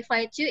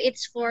stratified 2,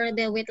 it's for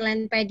the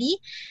wetland paddy.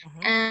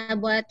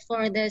 But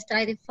for the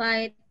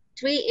stratified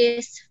 3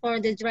 is for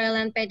the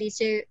dryland paddy.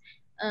 So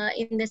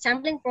in the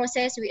sampling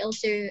process, we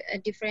also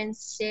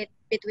differentiate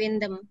between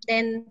them.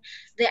 Then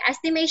the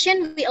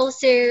estimation, we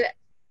also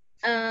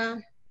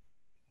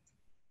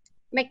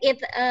make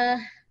it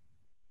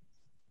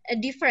a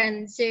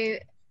different, so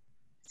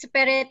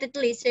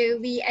separately. So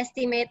we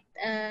estimate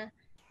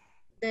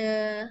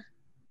the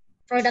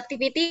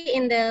productivity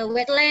in the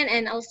wetland,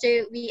 and also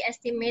we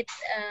estimate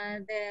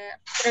the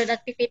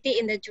productivity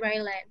in the dry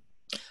land.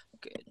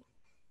 Good.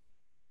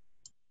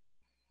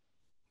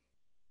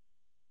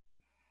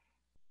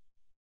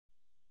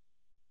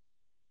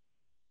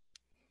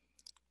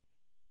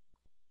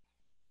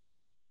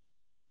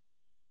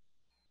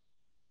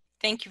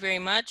 Thank you very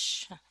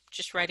much.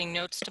 Just writing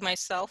notes to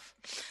myself.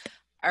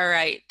 All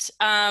right.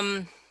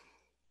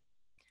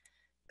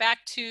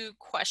 Back to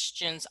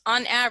questions.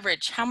 On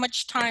average, how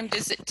much time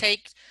does it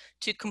take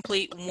to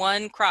complete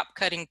one crop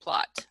cutting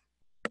plot?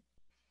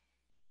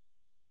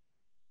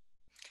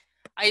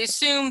 I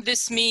assume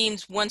this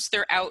means once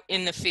they're out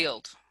in the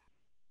field.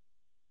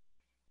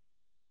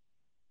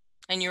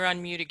 And you're on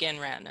mute again,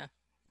 Ratna.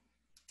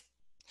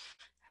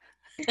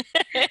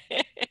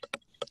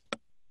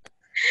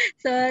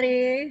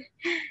 Sorry.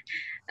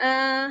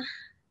 I'm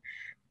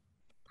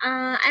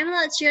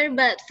not sure,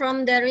 but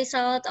from the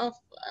result of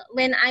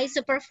when I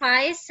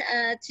supervise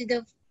to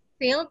the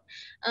field,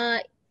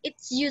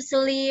 it's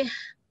usually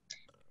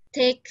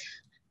take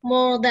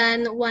more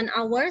than 1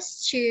 hour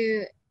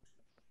to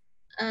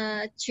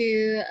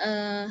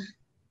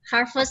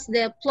harvest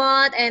the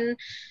plot, and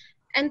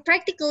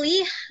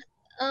practically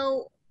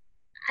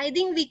I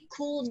think we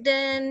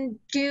couldn't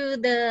do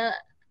the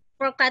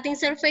crop cutting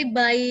survey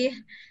by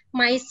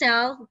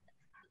myself.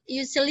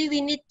 Usually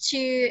we need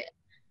to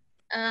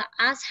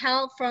ask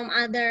help from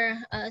other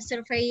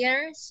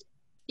surveyors,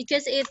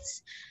 because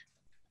it's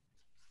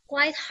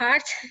quite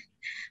hard,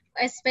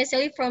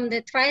 especially from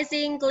the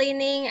tracing,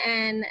 cleaning,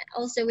 and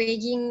also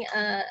weighing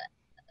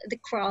the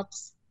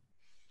crops.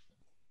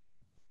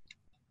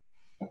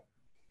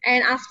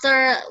 And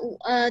after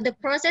the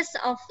process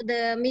of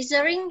the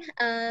measuring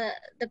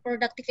the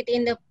productivity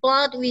in the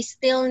plot, we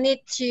still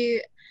need to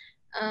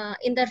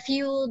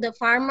interview the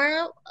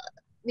farmer,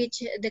 which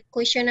the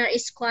questionnaire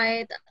is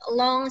quite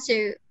long,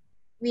 so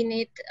we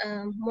need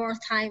more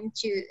time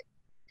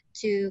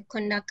to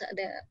conduct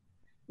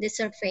the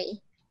survey.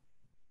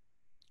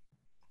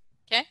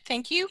 Okay,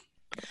 thank you.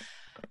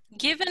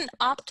 Given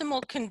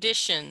optimal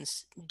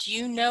conditions, do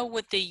you know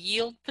what the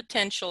yield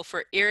potential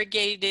for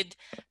irrigated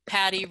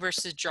paddy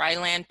versus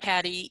dryland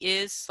paddy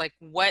is? Like,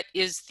 what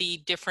is the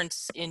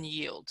difference in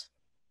yield?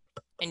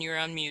 And you're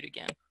on mute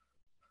again.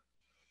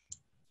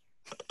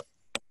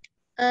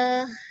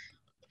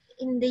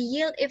 In the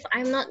yield, if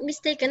I'm not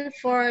mistaken,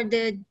 for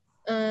the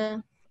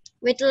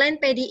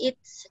wetland paddy, it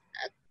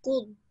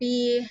could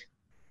be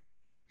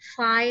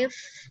 5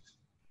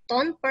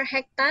 tons per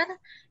hectare,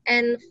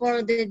 and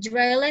for the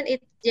dryland,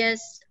 it's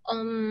just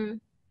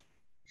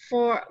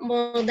for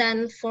more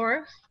than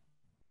 4.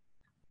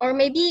 Or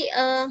maybe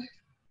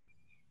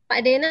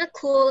Pak Dena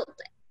could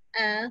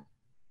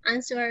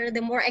answer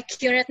the more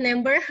accurate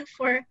number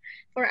for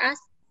us.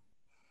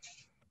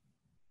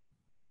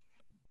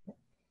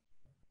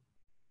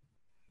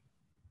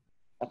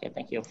 Okay,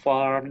 thank you.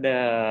 For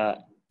the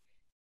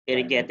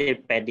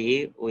irrigated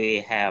paddy,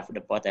 we have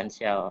the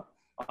potential.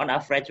 On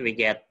average, we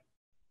get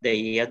the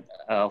yield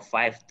of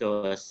 5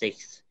 to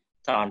 6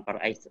 tons per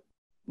acre.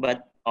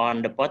 But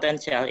on the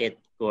potential, it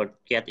could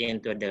get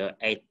into the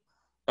 8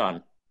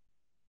 tons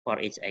for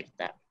each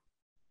hectare.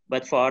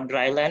 But for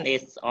dryland,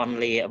 it's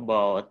only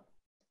about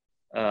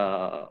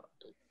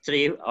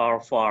 3 or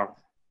 4.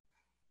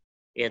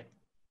 It's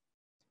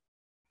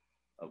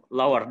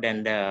lower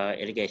than the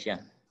irrigation.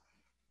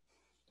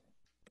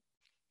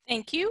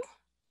 Thank you.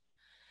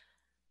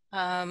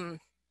 Do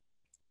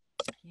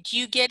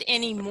you get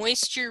any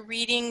moisture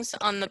readings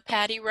on the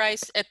paddy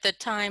rice at the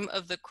time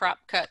of the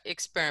crop cut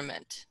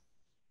experiment?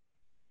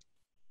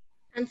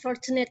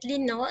 Unfortunately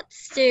not.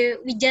 So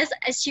we just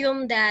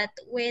assume that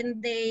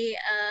when they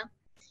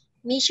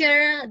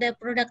measure the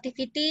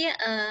productivity,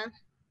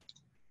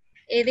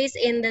 it is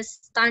in the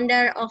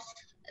standard of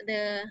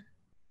the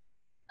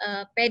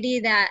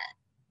paddy that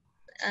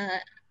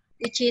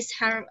which is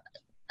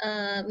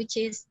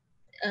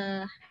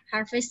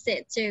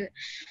harvested. So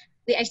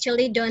we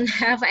actually don't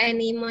have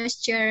any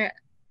moisture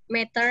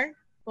meter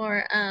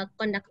for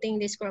conducting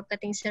this crop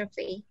cutting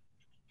survey.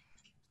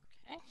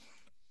 Okay.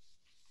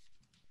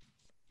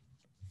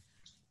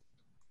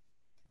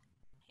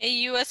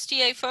 Hey,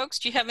 USDA folks,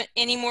 do you have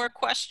any more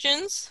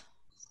questions?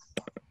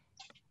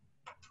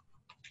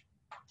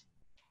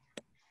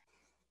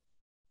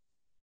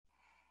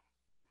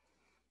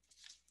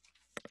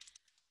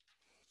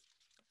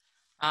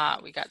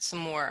 We got some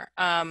more.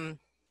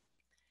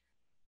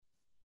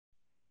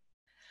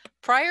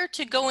 Prior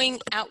to going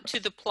out to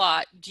the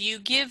plot, do you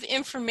give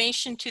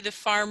information to the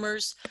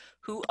farmers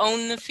who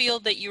own the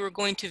field that you are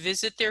going to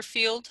visit their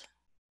field?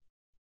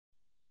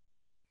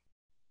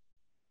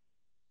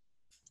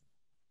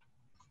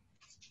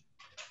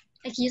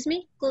 Excuse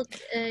me, could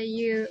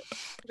you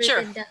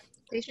repeat that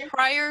question?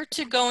 Prior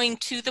to going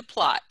to the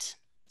plot,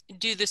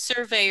 do the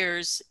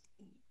surveyors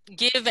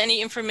give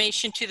any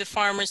information to the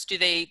farmers? Do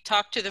they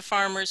talk to the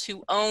farmers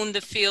who own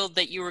the field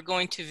that you are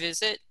going to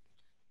visit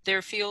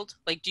their field?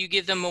 Like, do you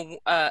give them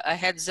a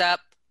heads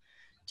up?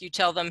 Do you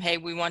tell them, hey,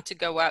 we want to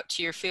go out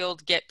to your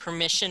field, get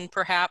permission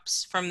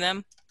perhaps from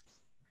them?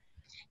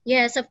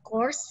 Yes, of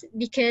course,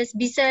 because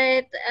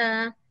besides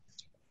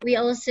we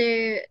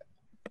also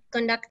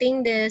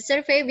conducting the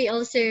survey, we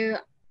also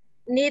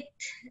need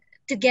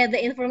to get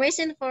the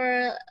information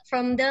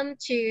from them,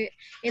 to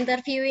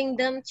interviewing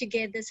them to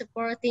get the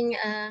supporting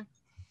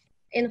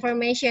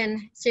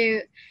information.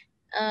 So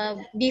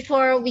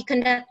before we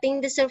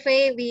conducting the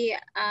survey, we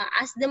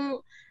ask them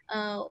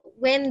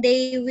when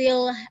they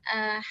will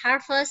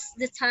harvest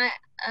the time,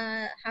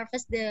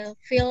 harvest the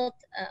field,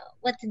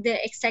 what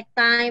the exact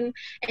time,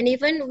 and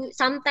even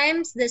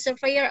sometimes the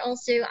surveyor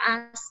also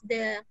asks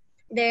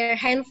their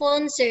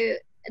handphone, so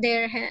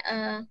their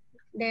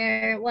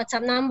their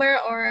WhatsApp number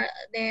or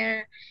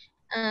their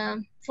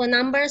phone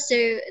number, so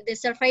the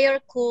surveyor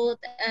could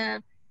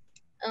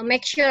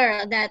make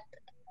sure that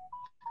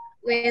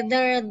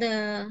whether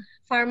the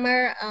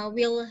farmer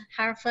will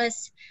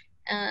harvest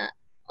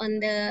on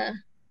the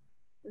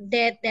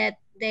date that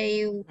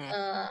they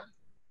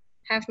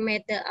have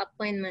made the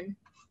appointment.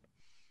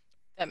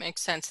 That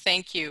makes sense.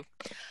 Thank you.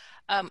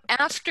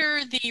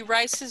 After the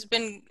rice has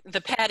been,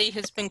 the paddy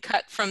has been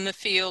cut from the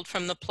field,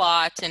 from the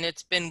plot, and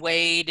it's been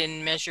weighed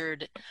and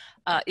measured,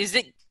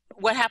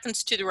 what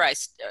happens to the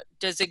rice?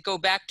 Does it go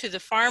back to the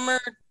farmer?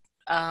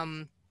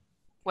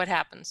 What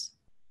happens?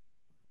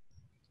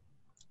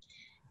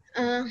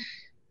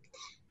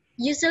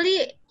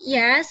 Usually,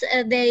 yes,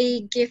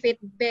 they give it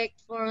back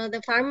for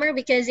the farmer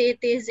because it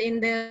is in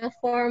the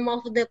form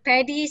of the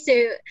paddy.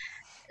 So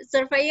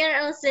surveyor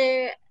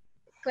also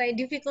quite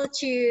difficult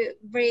to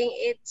bring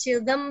it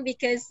to them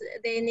because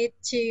they need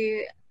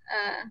to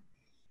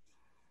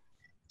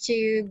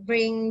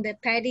bring the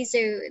paddy,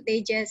 so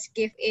they just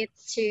give it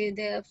to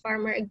the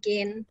farmer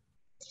again.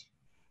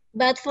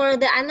 But for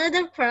the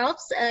another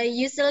crops,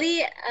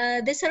 usually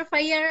the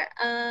surveyor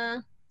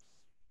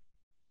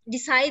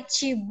decide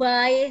to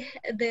buy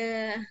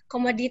the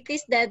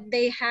commodities that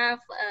they have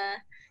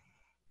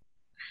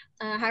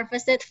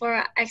harvested.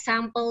 For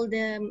example,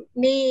 the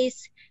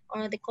maize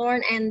or the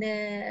corn and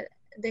the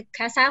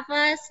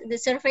cassavas. The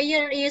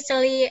surveyor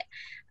usually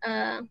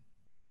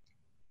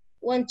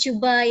want to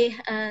buy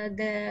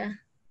the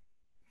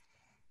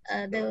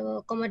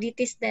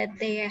commodities that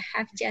they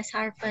have just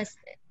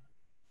harvested.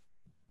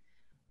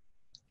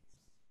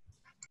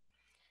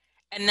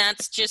 And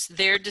that's just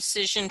their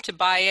decision to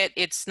buy it.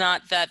 It's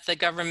not that the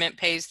government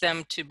pays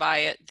them to buy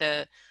it.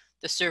 The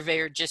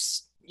surveyor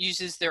just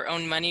uses their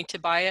own money to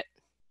buy it.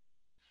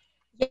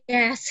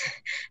 Yes,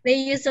 they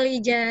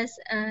usually just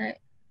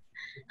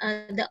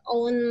the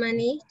own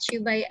money to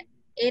buy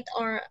it,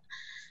 or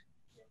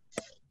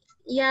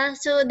yeah.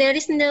 So there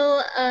is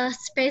no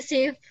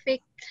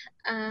specific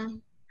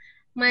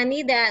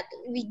money that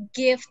we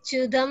give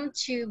to them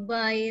to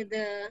buy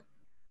the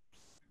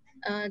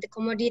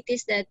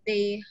commodities that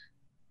they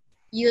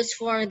use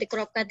for the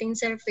crop cutting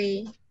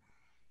survey.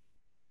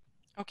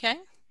 Okay.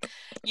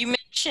 You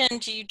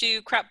mentioned you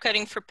do crop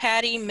cutting for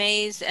paddy,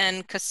 maize,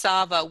 and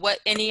cassava.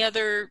 Any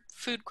other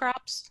food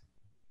crops?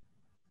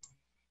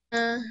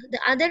 The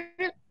other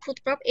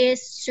food crop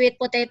is sweet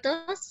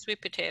potatoes,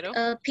 Sweet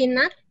potato.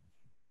 Peanut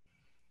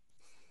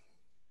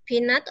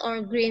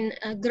or green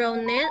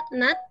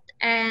groundnut,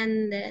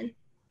 and then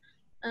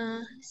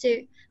so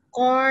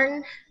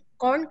corn,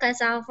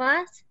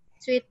 cassava,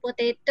 sweet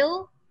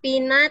potato,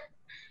 peanut,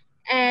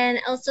 and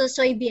also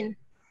soybean.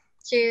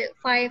 So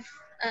 5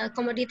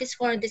 commodities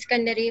for the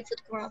secondary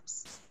food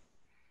crops.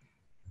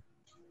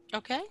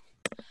 Okay.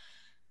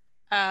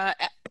 A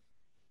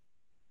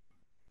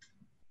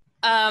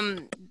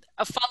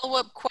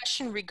follow-up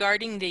question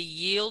regarding the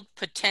yield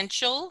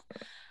potential.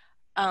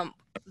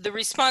 The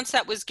response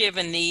that was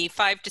given, the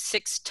 5 to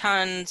 6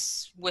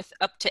 tons with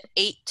up to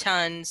 8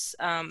 tons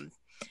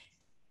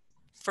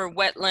for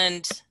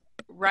wetland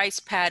rice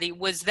paddy,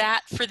 was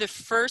that for the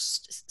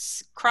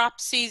first crop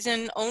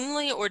season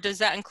only, or does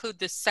that include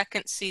the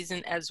second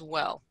season as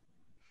well?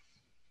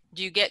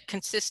 Do you get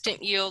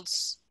consistent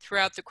yields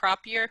throughout the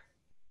crop year?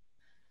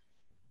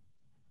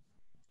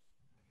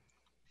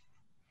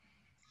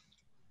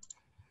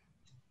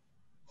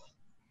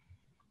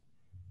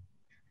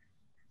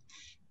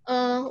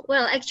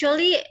 Well,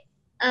 actually,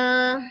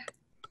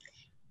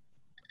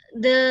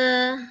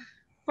 the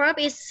crop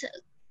is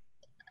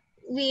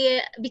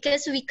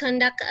because we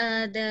conduct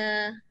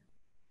the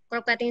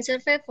crop cutting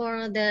survey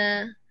for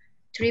the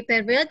 3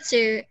 periods.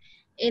 So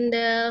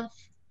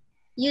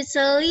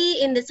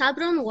usually in the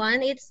Sabron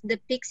one, it's the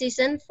peak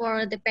season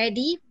for the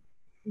paddy,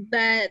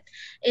 but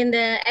in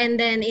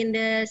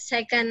the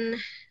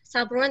second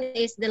Sabron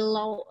is the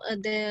low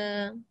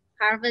the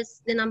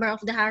harvest. The number of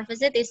the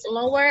harvested is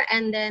lower,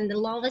 and then the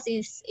lowest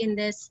is in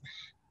this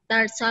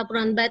third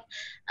Sabron. But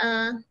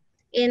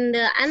in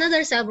the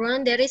another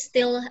Sabron, there is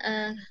still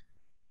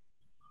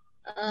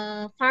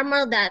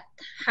farmer that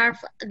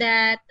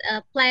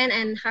plant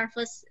and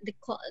harvest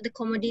the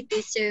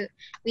commodities. So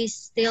we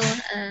still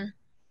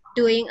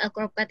doing a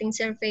crop cutting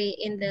survey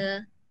in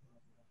the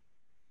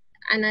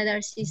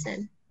another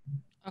season.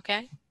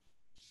 Okay.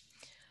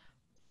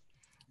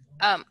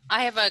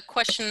 I have a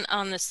question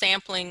on the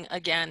sampling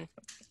again.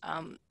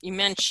 You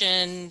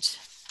mentioned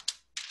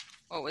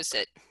what was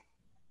it,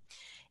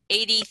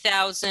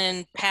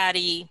 80,000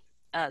 paddy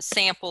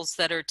samples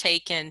that are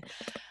taken.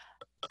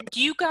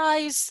 Do you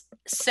guys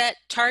set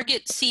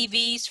target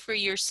CVs for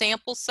your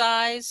sample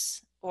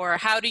size, or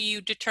how do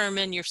you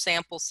determine your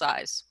sample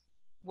size?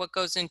 What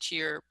goes into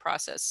your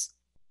process?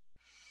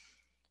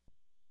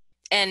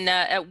 And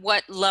at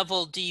what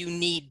level do you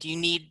need? Do you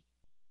need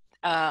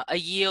a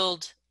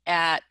yield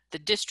at the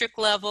district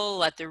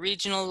level, at the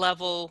regional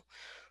level?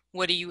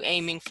 What are you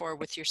aiming for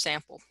with your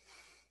sample?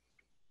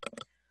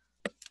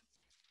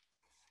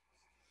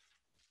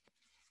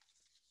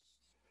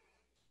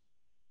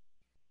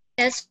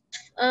 Yes,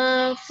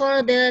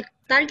 for the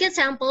target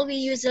sample, we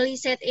usually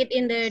set it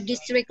in the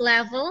district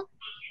level,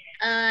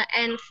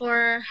 and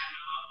for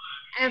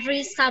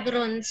every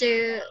sub-run.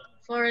 So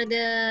for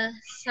the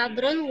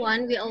sub-run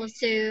one, we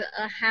also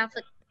have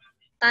a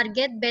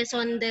target based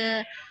on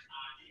the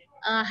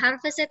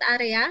harvested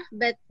area,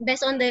 but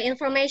based on the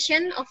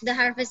information of the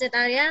harvested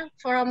area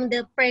from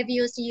the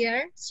previous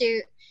year. So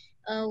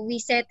we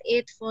set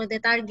it for the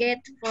target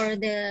for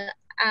the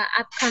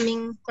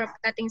upcoming crop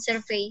cutting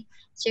survey.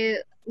 So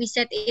we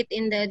set it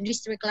in the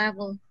district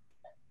level.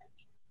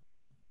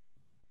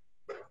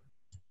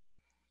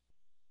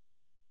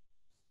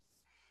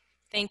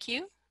 Thank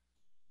you.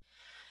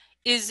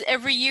 Is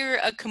every year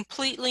a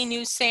completely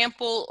new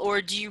sample,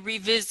 or do you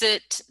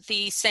revisit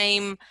the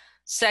same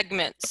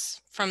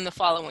segments from the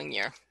following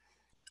year,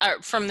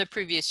 or from the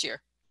previous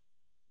year?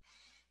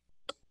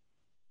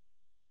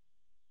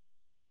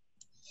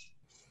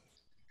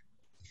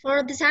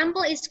 For the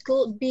sample, it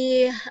could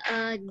be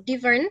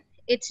different.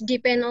 It's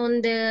depend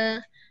on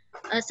the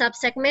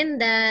subsegment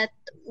that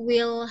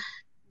will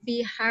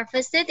be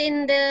harvested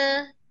in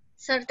the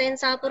certain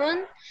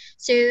sub-run.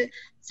 So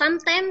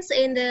sometimes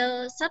in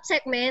the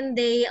subsegment,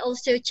 they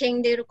also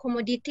change their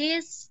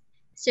commodities.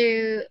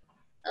 So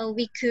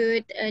we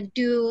could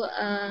do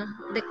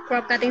the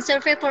crop cutting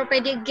survey for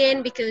paddy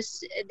again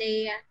because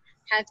they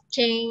have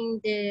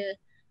changed the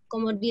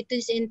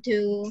commodities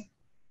into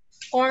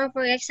corn,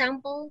 for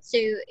example. So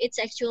it's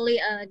actually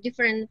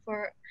different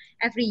for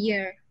every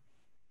year.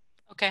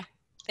 Okay,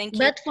 thank you.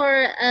 But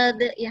for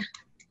yeah.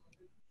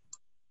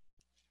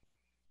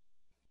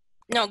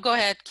 No, go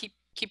ahead.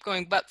 Keep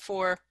going. But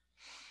for,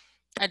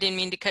 I didn't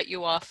mean to cut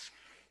you off.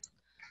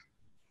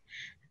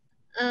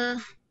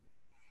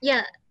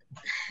 Yeah.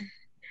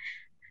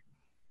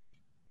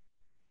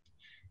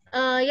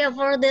 Yeah,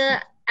 for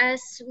the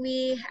as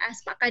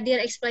Pak Kadir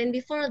explained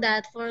before,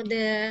 that for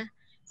the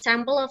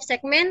sample of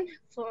segment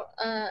for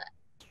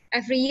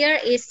every year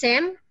is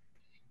same,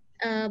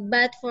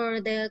 but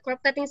for the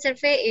crop cutting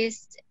survey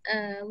is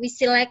we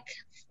select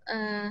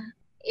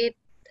it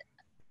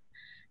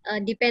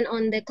depend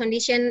on the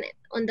condition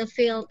on the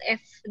field.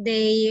 If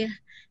they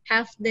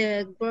have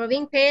the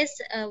growing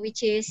pace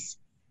which is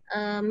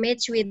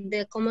matched with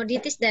the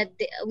commodities that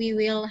we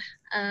will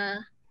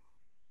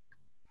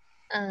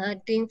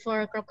doing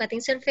for crop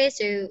cutting survey,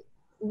 so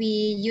we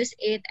use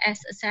it as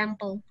a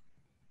sample.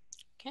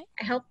 Okay.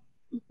 I hope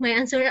my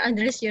answer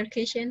addressed your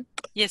question.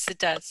 Yes, it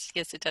does.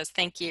 Yes, it does.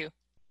 Thank you.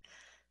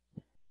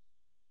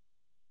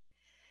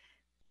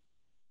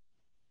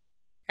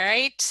 All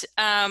right.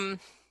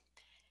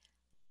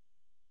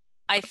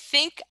 I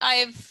think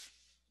I've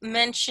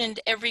mentioned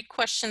every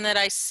question that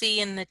I see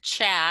in the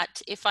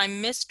chat. If I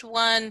missed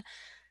one,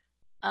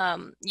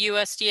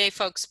 USDA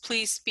folks,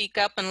 please speak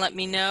up and let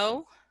me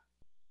know.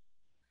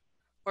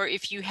 Or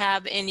if you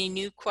have any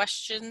new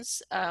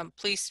questions,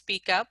 please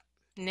speak up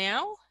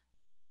now.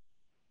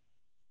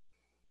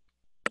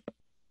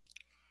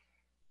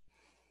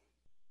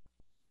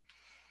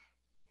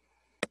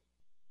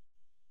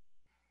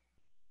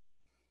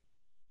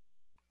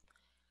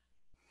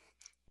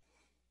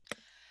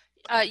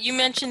 You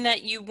mentioned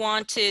that you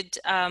wanted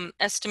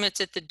estimates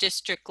at the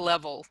district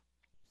level.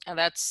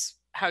 That's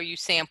how you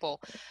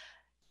sample.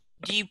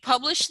 Do you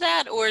publish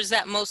that, or is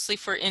that mostly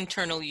for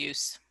internal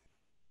use?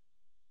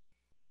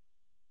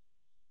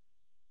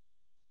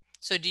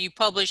 So do you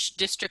publish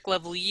district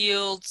level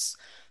yields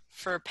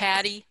for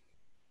paddy?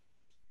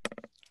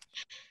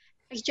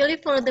 Actually,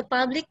 for the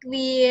public,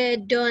 we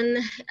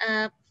don't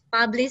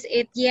publish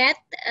it yet.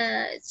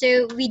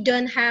 So we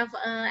don't have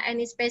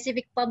any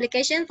specific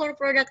publication for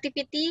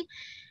productivity.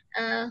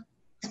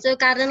 So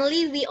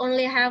currently, we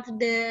only have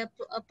the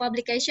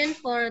publication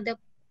for the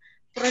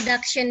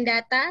production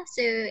data.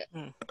 So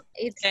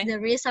it's Okay. the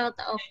result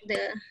of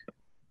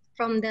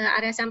from the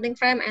area sampling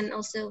frame and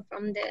also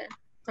from the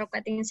crop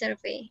cutting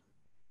survey.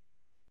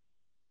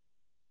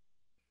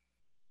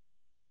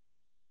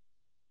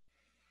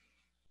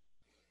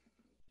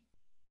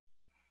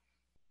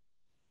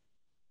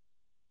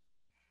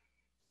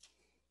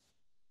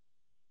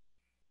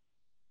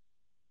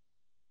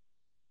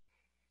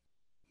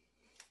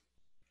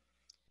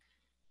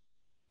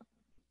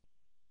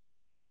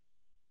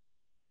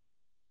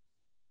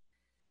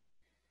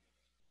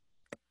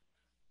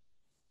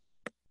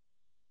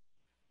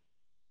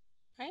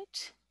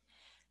 Right.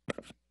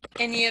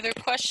 Any other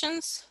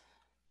questions?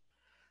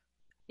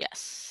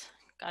 Yes,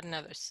 got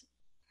another.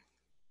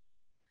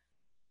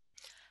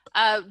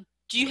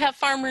 do you have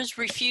farmers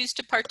refuse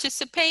to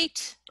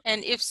participate?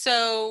 And if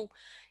so,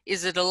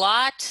 is it a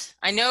lot?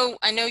 I know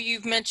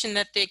you've mentioned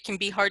that they can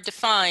be hard to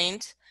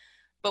find,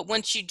 but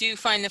once you do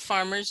find the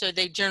farmers, are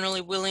they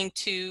generally willing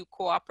to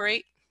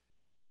cooperate?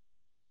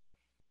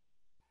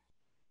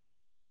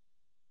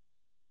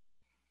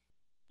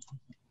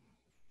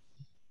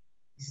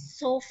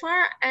 So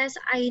far as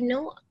I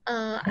know,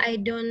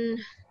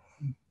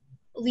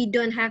 we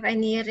don't have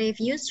any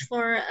reviews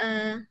for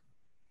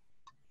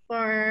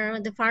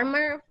the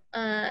farmer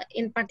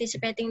in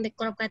participating the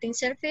crop cutting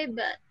survey,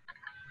 but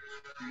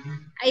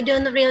I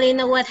don't really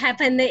know what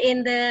happened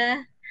in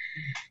the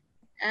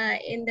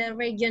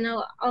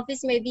regional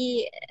office.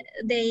 Maybe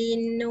they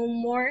know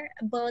more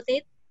about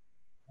it,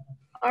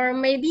 or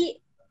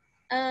maybe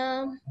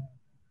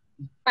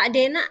Pak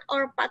Dena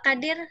or Pak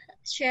Kadir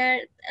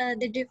share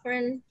the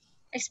different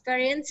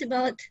experience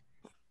about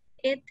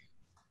it.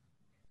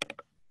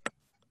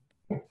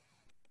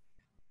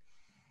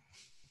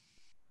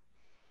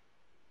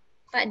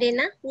 Pak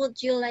Dena,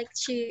 would you like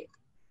to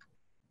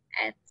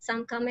add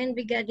some comment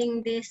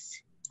regarding this?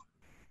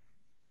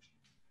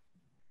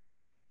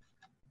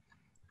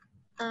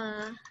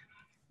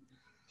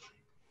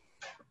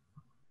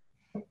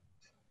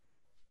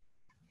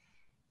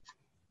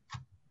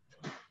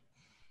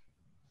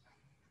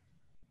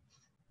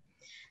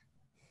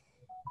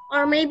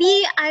 Or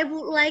maybe I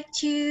would like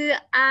to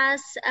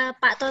ask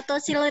Pak Toto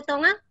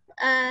Silotonga.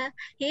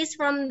 He is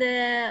from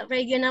the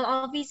regional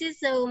offices,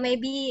 so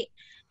maybe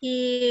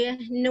he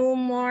know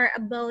more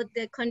about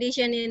the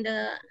condition in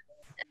the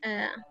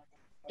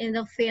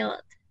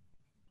field.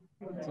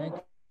 Thank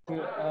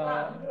you.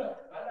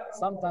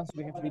 Sometimes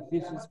we have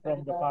reduces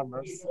from the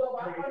farmers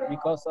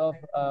because of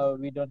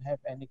we don't have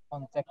any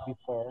contact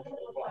before.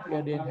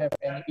 We didn't have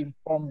any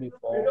inform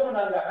before.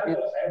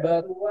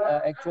 But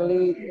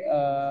actually,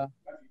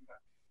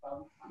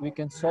 we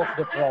can solve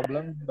the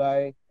problem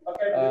by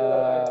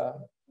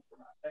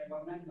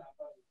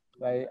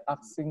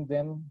asking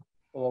them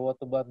what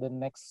about the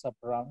next sub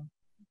round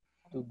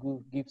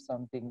to give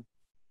something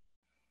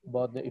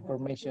about the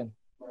information.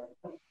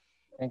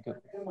 Thank you.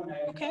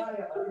 Okay.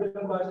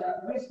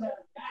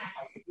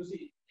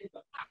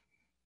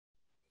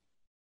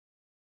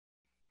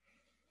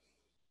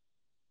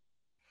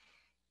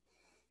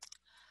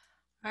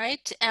 All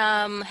right.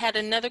 Had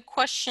another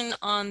question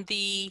on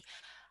the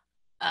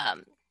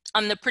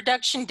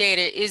production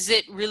data. Is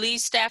it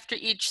released after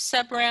each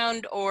sub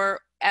round or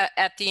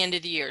at the end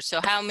of the year? So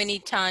how many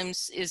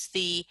times is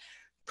the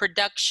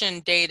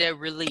production data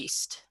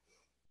released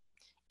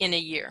in a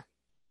year?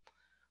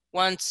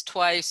 Once,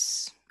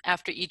 twice,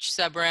 after each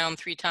sub round,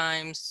 3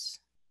 times?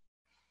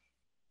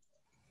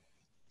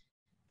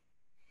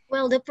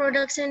 Well, the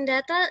production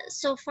data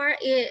so far,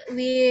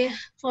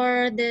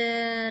 for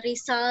the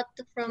result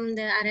from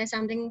the area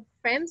sampling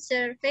frame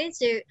survey,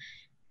 so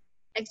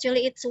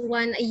actually it's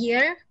 1 a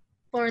year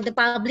for the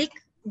public,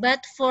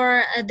 but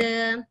for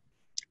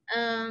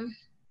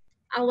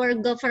our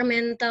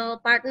governmental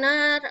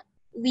partner,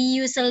 we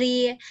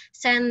usually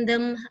send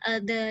them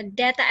the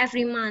data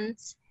every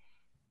month.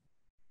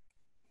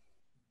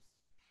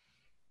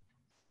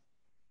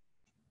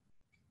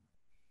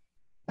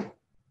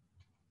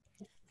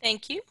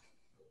 Thank you.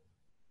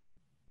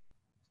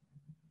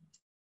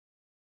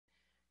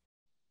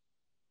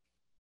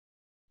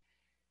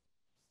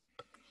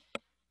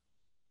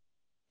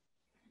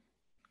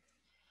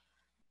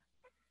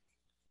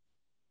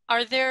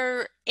 Are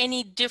there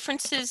any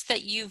differences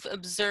that you've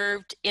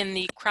observed in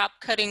the crop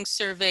cutting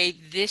survey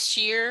this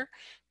year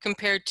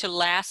compared to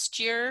last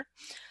year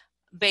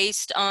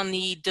based on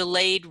the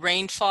delayed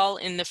rainfall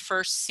in the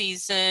first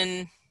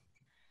season?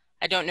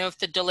 I don't know if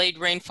the delayed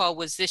rainfall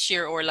was this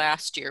year or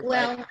last year.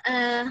 Well,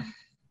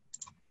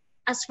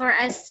 as far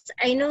as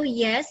I know,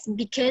 yes,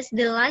 because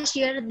the last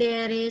year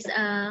there is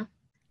a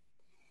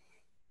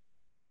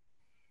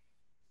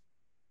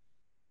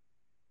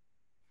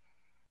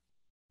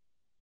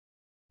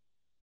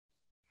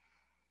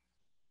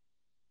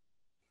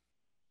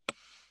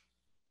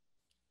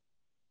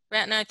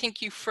Ratna, I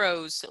think you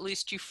froze. At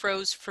least you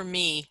froze for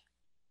me.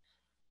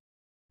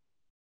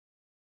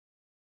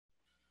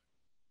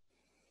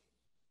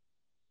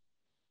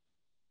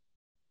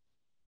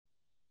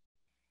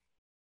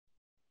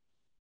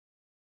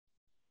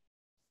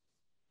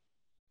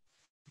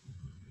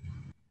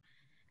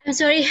 I'm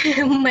sorry,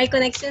 my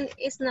connection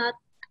is not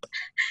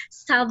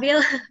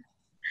stable.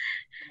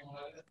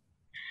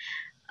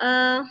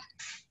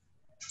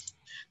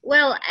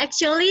 Well,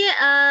 actually,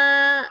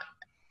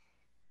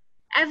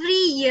 every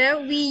year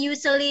we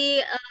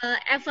usually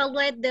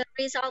evaluate the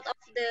result of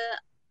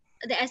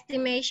the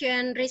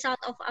estimation result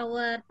of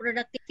our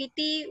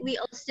productivity. We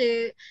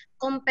also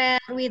compare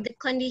with the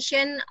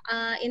condition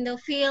in the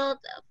field,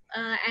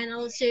 and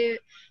also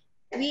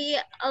we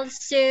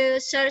also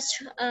search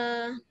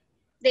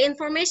the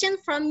information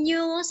from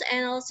news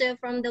and also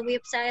from the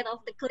website of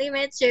the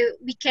climate, so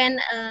we can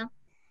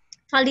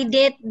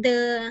validate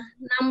the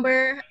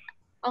number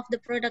of the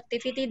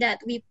productivity that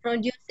we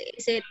produce.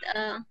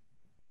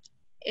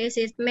 Is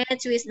it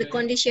matched with the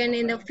condition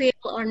in the field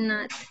or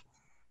not?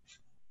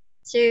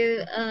 So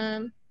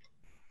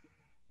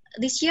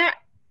this year,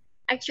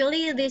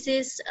 actually, this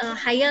is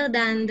higher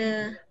than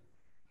the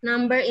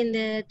number in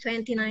the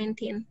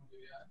 2019.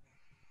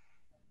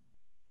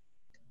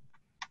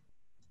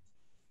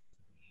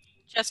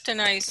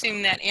 Justin, I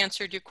assume that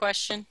answered your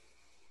question.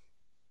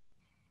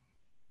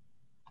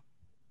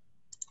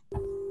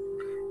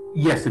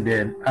 Yes, it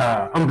did.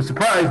 I'm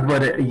surprised,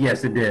 but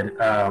yes, it did.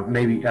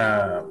 Maybe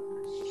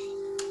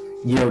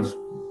yields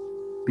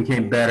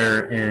became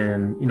better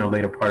in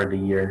later part of the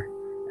year,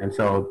 and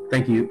so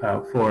thank you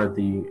for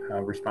the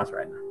response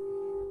right now.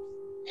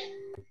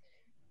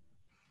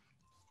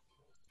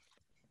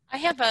 I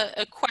have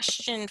a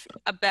question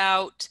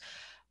about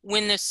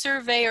when the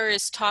surveyor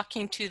is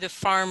talking to the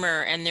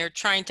farmer and they're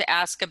trying to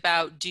ask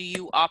about, do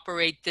you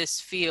operate this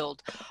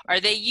field?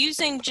 Are they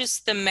using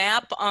just the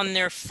map on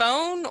their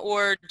phone,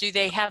 or do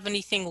they have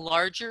anything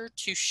larger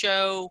to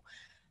show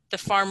the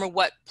farmer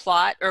what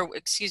plot, or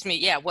excuse me,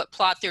 yeah, what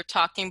plot they're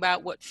talking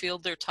about, what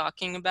field they're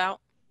talking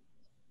about?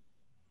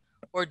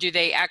 Or do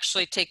they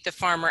actually take the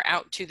farmer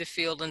out to the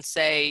field and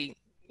say,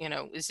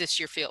 is this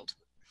your field?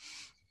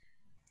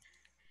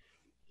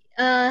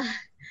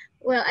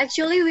 Well,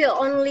 actually, we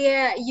only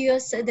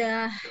use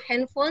the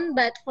handphone,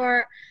 but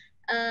for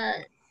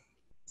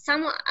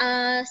some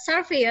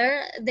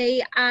surveyor,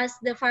 they ask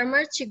the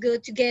farmer to go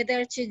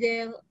together to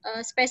the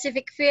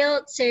specific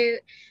field, so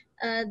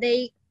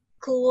they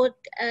could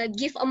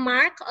give a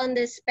mark on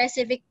the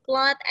specific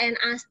plot and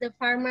ask the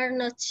farmer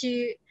not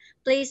to,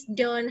 please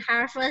don't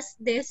harvest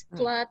this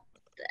plot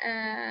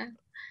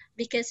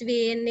because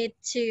we need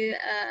to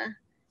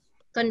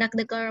conduct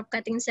the crop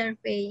cutting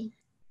survey.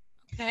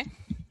 Okay.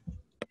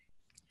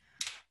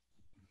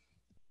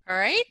 All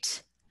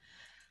right.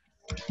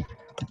 All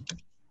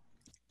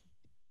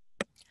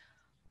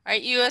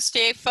right,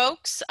 USDA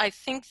folks, I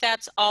think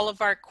that's all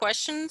of our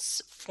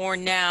questions for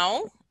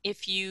now.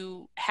 If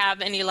you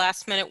have any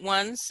last minute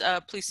ones,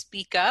 please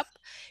speak up.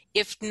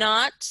 If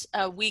not,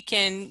 we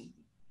can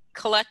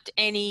collect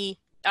any,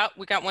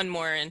 we got one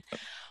more in.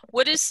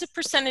 What is the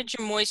percentage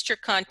of moisture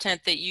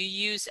content that you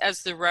use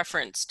as the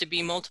reference to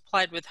be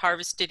multiplied with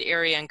harvested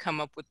area and come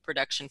up with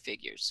production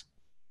figures?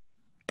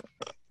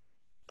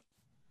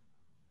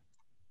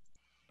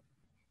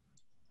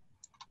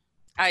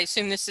 I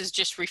assume this is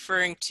just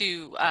referring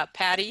to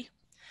Patty.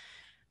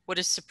 What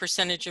is the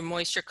percentage of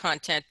moisture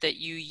content that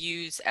you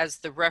use as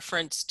the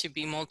reference to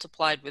be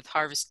multiplied with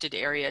harvested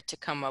area to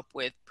come up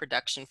with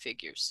production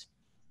figures?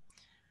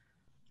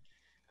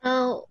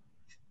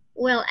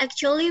 Well,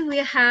 actually, we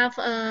have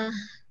the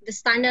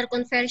standard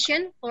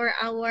conversion for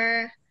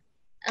our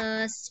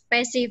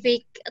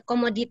specific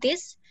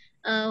commodities.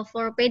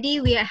 For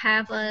paddy, we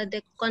have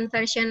the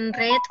conversion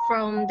rate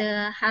from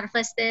the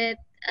harvested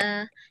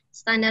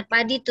standard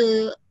paddy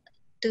to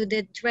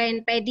the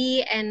drained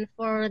paddy, and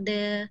for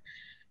the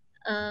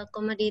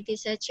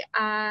commodities such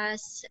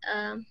as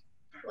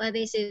what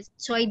is it,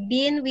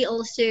 soybean, we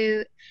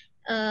also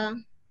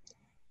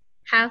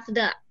have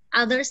the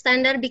other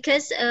standard,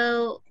 because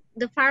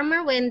the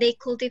farmer, when they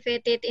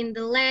cultivate it in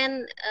the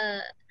land,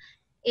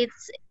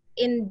 it's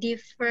in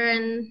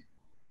different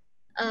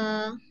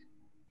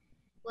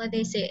what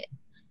they say,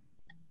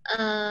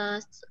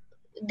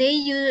 they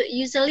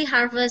usually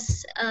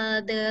harvest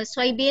the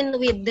soybean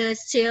with the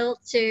silt,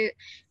 so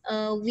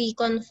we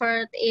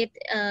convert it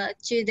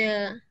to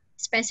the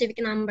specific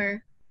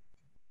number.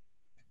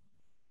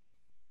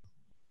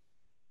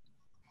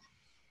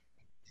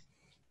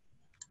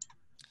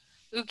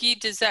 Ugi,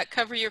 does that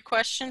cover your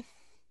question?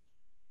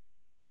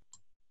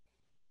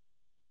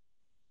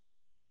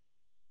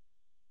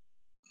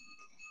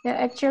 Yeah,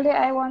 actually,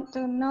 I want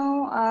to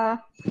know,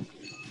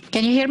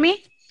 can you hear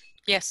me?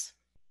 Yes.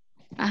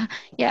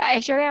 Yeah,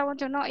 actually, I want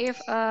to know if,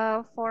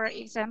 for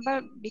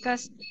example,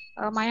 because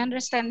my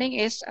understanding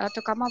is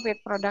to come up with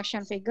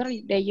production figure,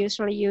 they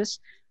usually use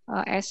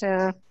as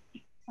a,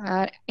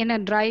 in a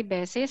dry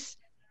basis.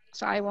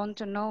 So I want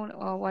to know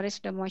what is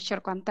the moisture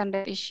content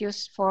that is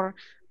used for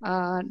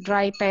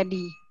dry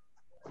paddy.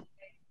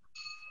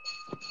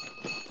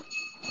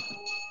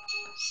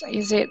 So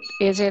is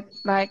it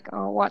like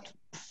what,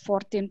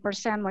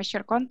 14%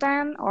 moisture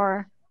content,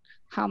 or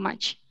how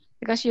much?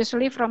 Because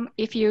usually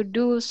if you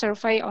do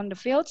survey on the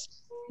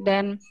fields,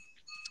 then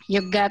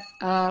you get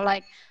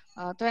like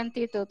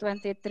 20 to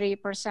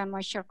 23%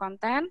 moisture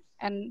content,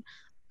 and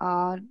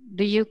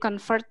do you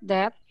convert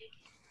that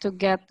to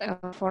get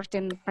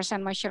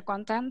 14% moisture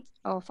content,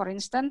 for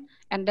instance,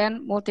 and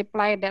then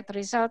multiply that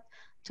result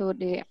to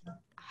the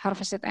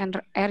harvested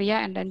area,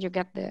 and then you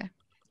get the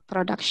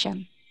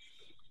production?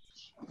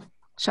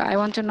 So I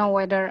want to know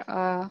whether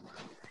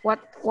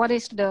what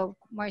is the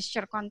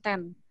moisture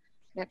content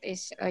that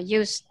is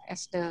used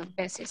as the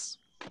basis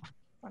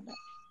for that.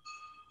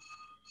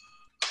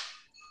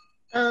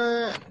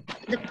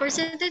 The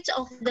percentage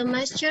of the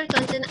moisture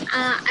content,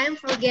 I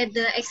forget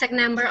the exact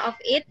number of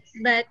it,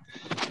 but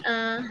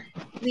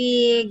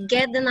we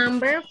get the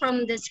number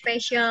from the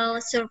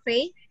special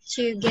survey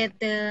to get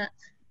the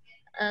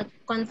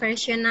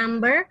conversion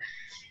number,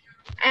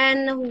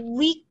 and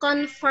we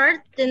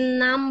convert the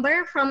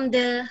number from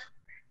the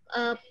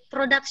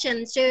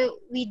production. So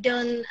we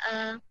don't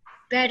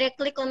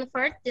directly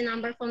convert the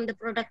number from the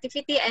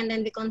productivity and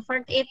then we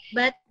convert it,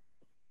 but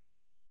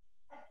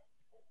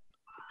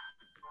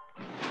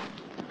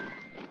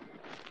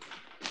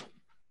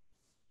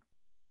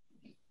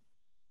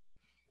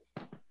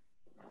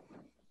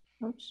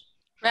Oops.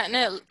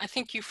 Ratna, I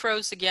think you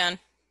froze again.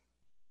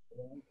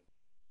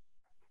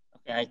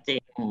 Okay, I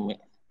think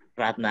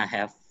Ratna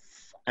have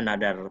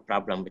another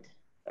problem with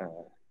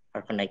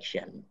her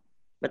connection,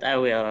 but I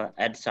will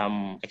add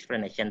some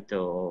explanation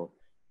to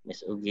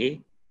Ms.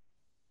 Ugi.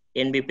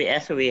 In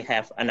BPS, we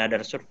have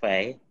another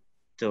survey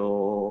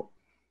to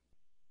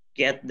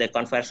get the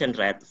conversion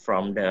rate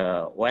from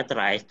the wet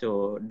rice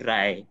to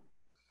dry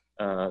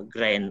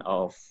grain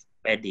of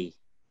paddy.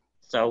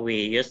 So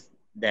we use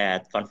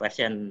that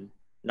conversion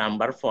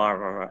number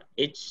for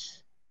each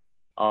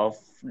of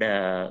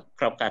the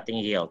crop cutting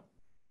yield.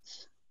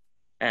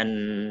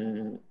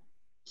 And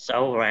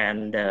so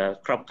when the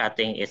crop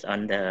cutting is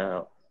on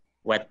the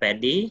wet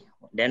paddy,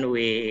 then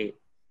we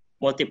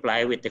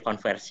multiply with the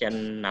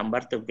conversion number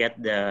to get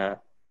the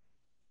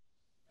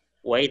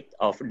weight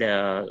of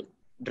the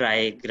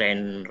dry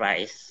grain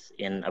rice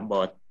in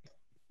about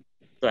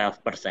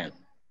 12%.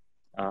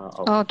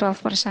 Oh,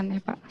 12% ya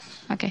Pak.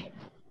 Okay.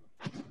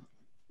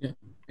 Yeah,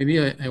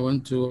 maybe I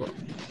want to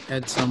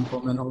add some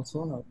comment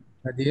also,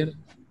 Hadir.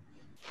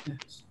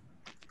 Yes.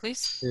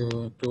 Please.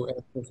 To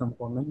add some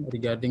comment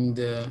regarding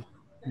the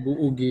Bu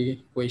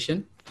Ugi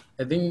question.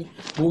 I think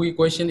Bu Ugi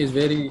question is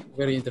very,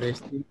 very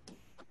interesting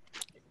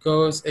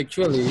because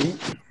actually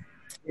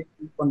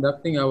in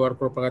conducting our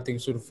crop cutting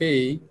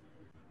survey,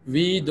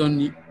 we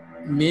don't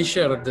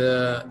measure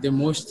the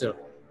moisture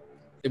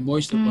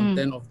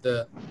content of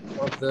the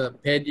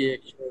paddy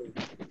actually.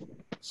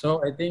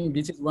 So I think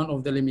this is one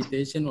of the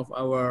limitation of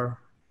our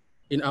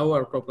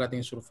crop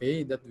cutting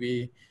survey that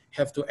we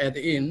have to add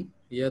in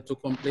here to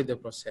complete the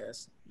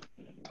process.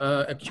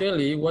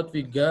 Actually, what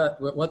we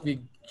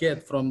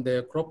get from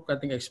the crop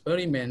cutting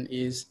experiment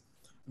is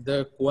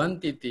the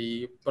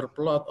quantity per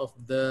plot of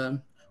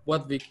the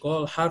what we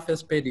call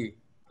harvest paddy.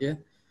 Yeah,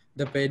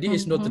 the paddy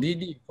is not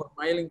ready for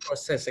milling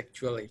process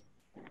actually.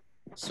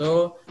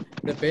 So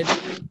the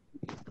paddy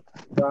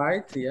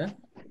dried, yeah,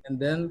 and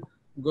then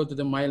go to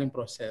the milling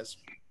process.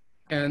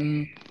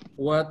 And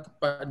what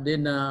Pak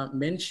Dena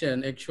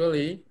mentioned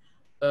actually,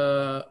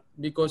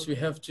 because we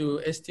have to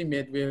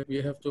estimate,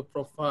 we have to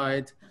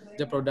provide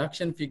the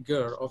production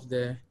figure of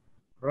the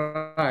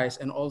rice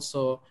and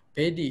also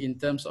paddy in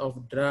terms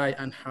of dry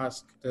and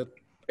husked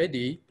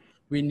paddy,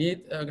 we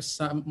need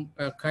some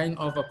kind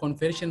of a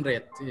conversion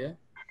rate. Yeah,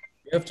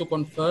 we have to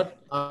convert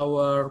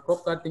our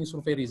crop cutting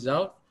survey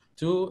result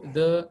to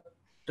the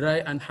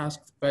dry and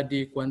husked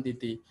paddy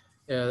quantity.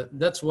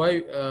 That's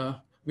why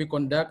we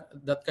conduct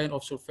that kind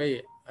of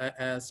survey,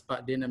 as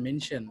Pak Dena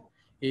mentioned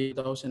in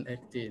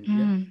 2018.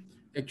 Yeah.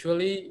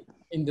 Actually,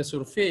 in the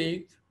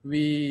survey,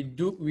 we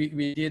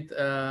did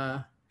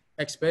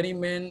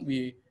experiment.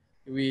 We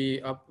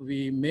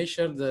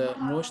measure the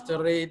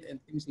moisture rate and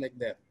things like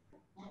that.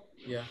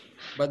 Yeah,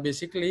 but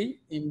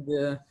basically in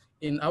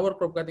our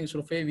crop cutting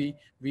survey,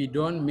 we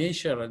don't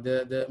measure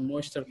the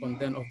moisture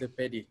content of the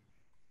paddy.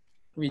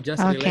 We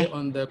just rely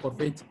on the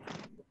conversion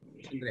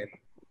rate.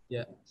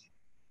 Yeah,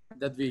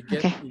 that we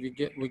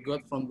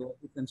got from the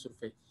written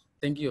survey.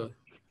 Thank you.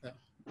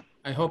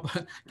 I hope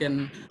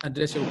can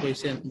address your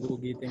question, Bu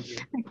Ugi. Thank you.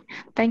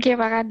 Thank you,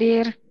 Pak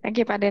Kadir. Thank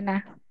you, Pak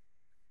Dena.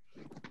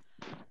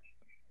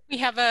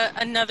 We have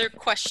another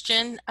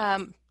question.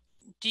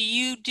 Do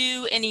you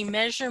do any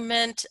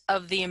measurement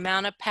of the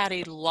amount of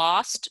paddy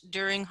lost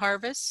during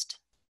harvest?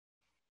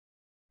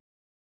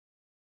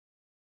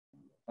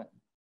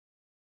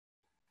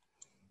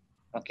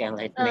 Okay,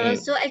 let me.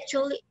 So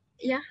actually,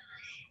 yeah.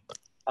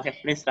 Okay,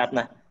 please,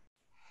 Ratna.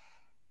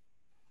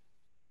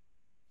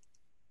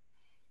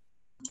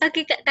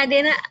 Okay, Kak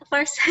Dena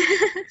first.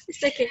 It's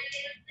okay.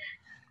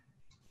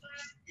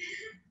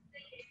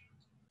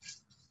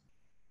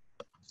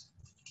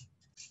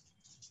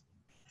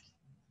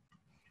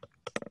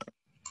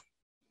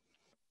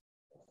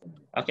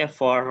 Okay,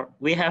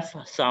 we have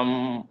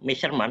some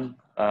measurement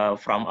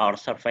from our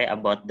survey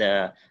about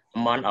the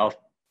amount of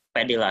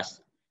paddy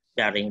loss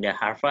during the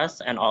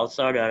harvest and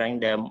also during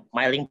the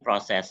milling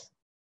process.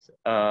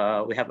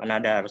 We have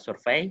another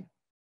survey.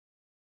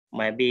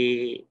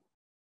 Maybe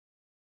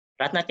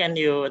Ratna, can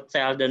you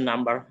tell the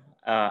number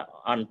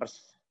on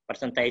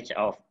percentage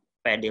of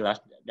paddy loss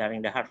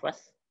during the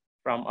harvest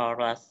from our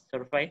last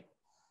survey?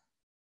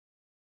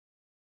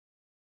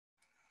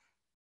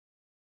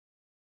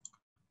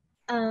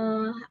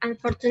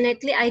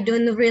 Unfortunately, I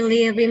don't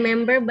really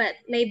remember, but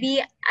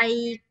maybe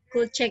I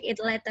could check it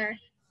later.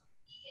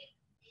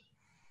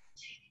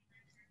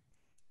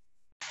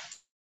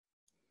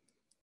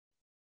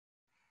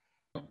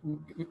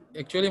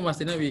 Actually, Mas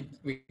Dina, we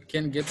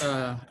can get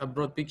a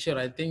broad picture.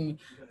 I think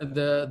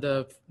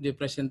the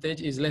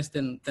percentage is less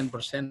than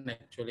 10%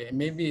 actually,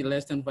 maybe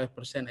less than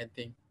 5%. I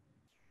think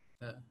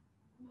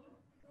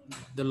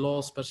the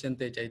loss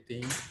percentage. I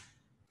think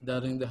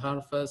during the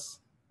harvest,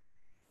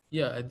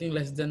 yeah, I think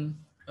less than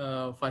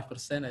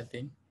 5%, I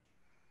think.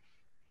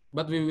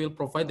 But we will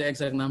provide the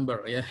exact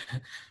number, yeah,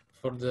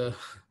 for the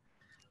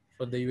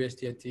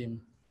USDA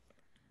team.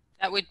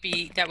 That would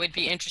be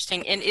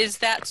interesting. And is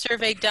that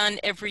survey done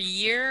every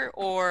year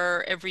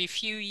or every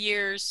few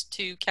years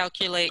to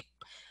calculate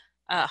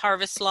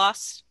harvest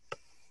loss?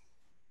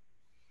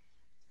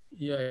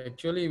 Yeah,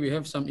 actually, we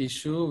have some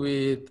issue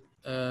with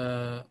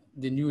the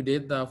new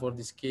data for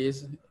this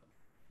case.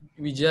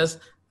 We just,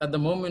 at the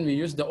moment, we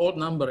use the old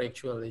number,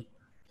 actually.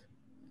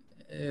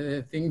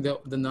 I think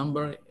the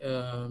number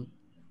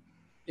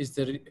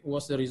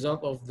was the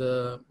result of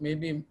the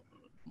maybe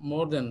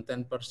more than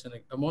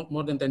 10%,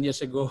 more than 10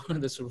 years ago,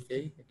 the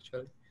survey,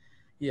 actually.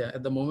 Yeah,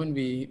 at the moment,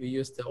 we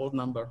use the old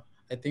number.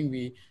 I think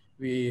we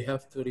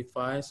have to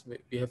revise,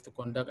 we have to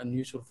conduct a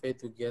new survey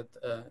to get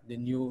the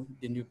new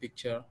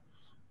picture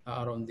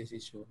around this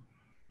issue.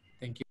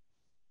 Thank you.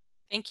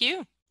 Thank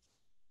you.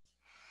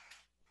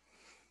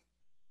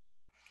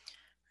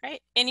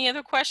 Right, any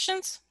other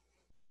questions?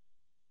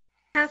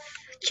 Have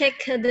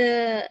checked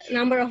the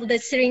number of the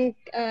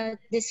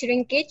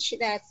shrinkage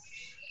that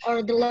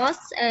or the loss.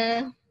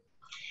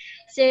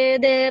 So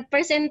the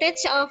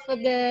percentage of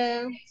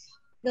the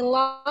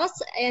loss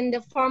in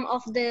the form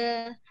of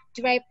the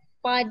dry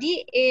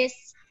paddy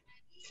is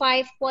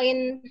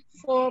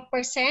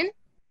 5.4%,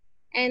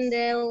 and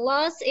the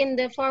loss in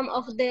the form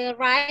of the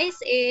rice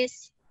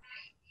is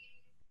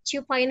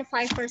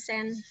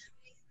 2.5%.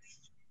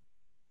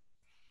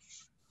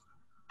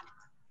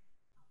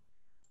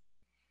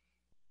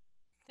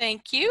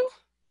 Thank you.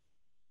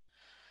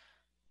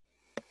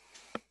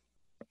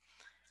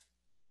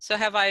 So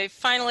have I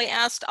finally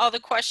asked all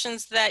the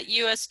questions that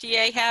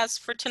USDA has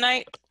for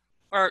tonight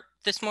or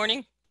this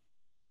morning?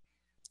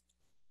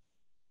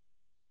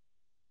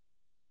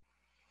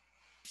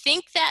 I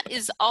think that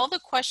is all the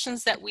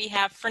questions that we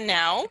have for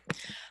now,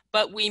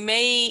 but we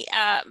may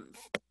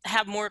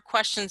have more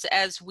questions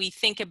as we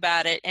think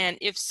about it. And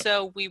if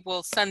so, we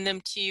will send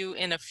them to you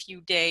in a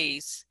few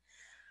days.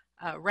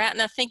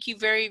 Ratna, thank you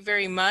very,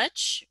 very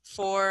much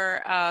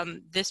for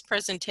this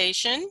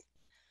presentation.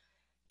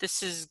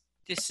 This is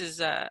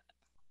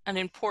an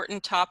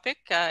important topic.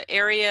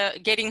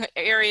 Getting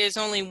area is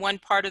only one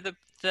part of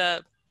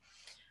the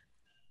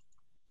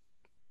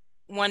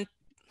one.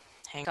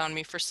 Hang on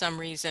me for some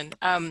reason.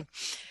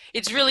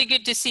 It's really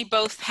good to see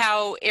both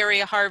how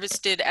area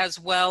harvested as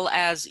well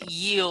as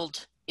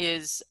yield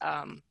is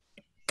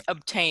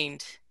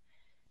obtained.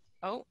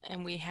 Oh,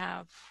 and we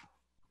have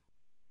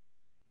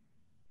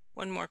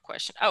one more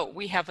question. Oh,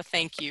 we have a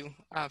thank you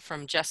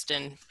from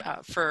Justin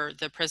for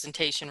the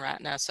presentation,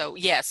 Ratna. So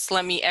yes,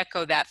 let me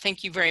echo that.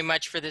 Thank you very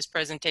much for this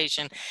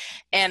presentation.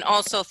 And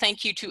also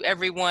thank you to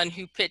everyone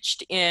who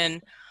pitched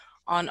in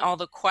on all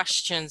the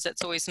questions.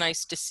 It's always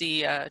nice to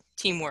see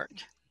teamwork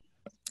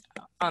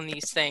on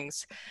these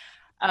things.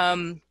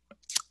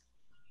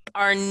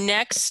 Our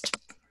next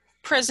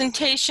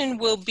presentation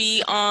will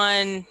be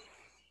on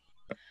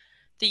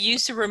the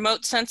use of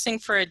remote sensing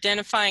for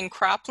identifying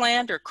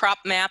cropland or crop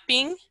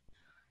mapping.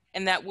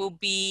 And that will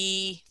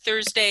be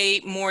Thursday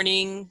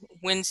morning,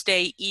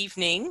 Wednesday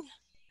evening.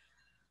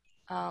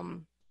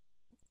 And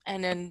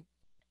then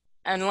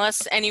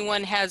unless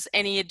anyone has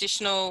any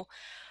additional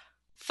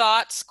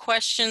thoughts,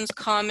 questions,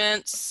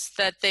 comments,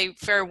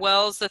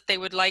 farewells that they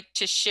would like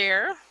to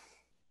share.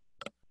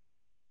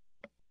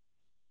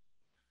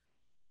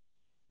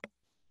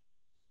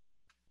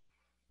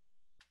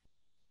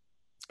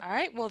 All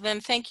right, well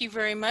then thank you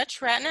very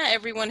much, Ratna.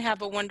 Everyone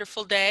have a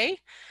wonderful day,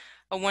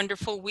 a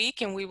wonderful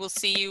week, and we will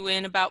see you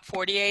in about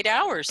 48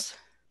 hours.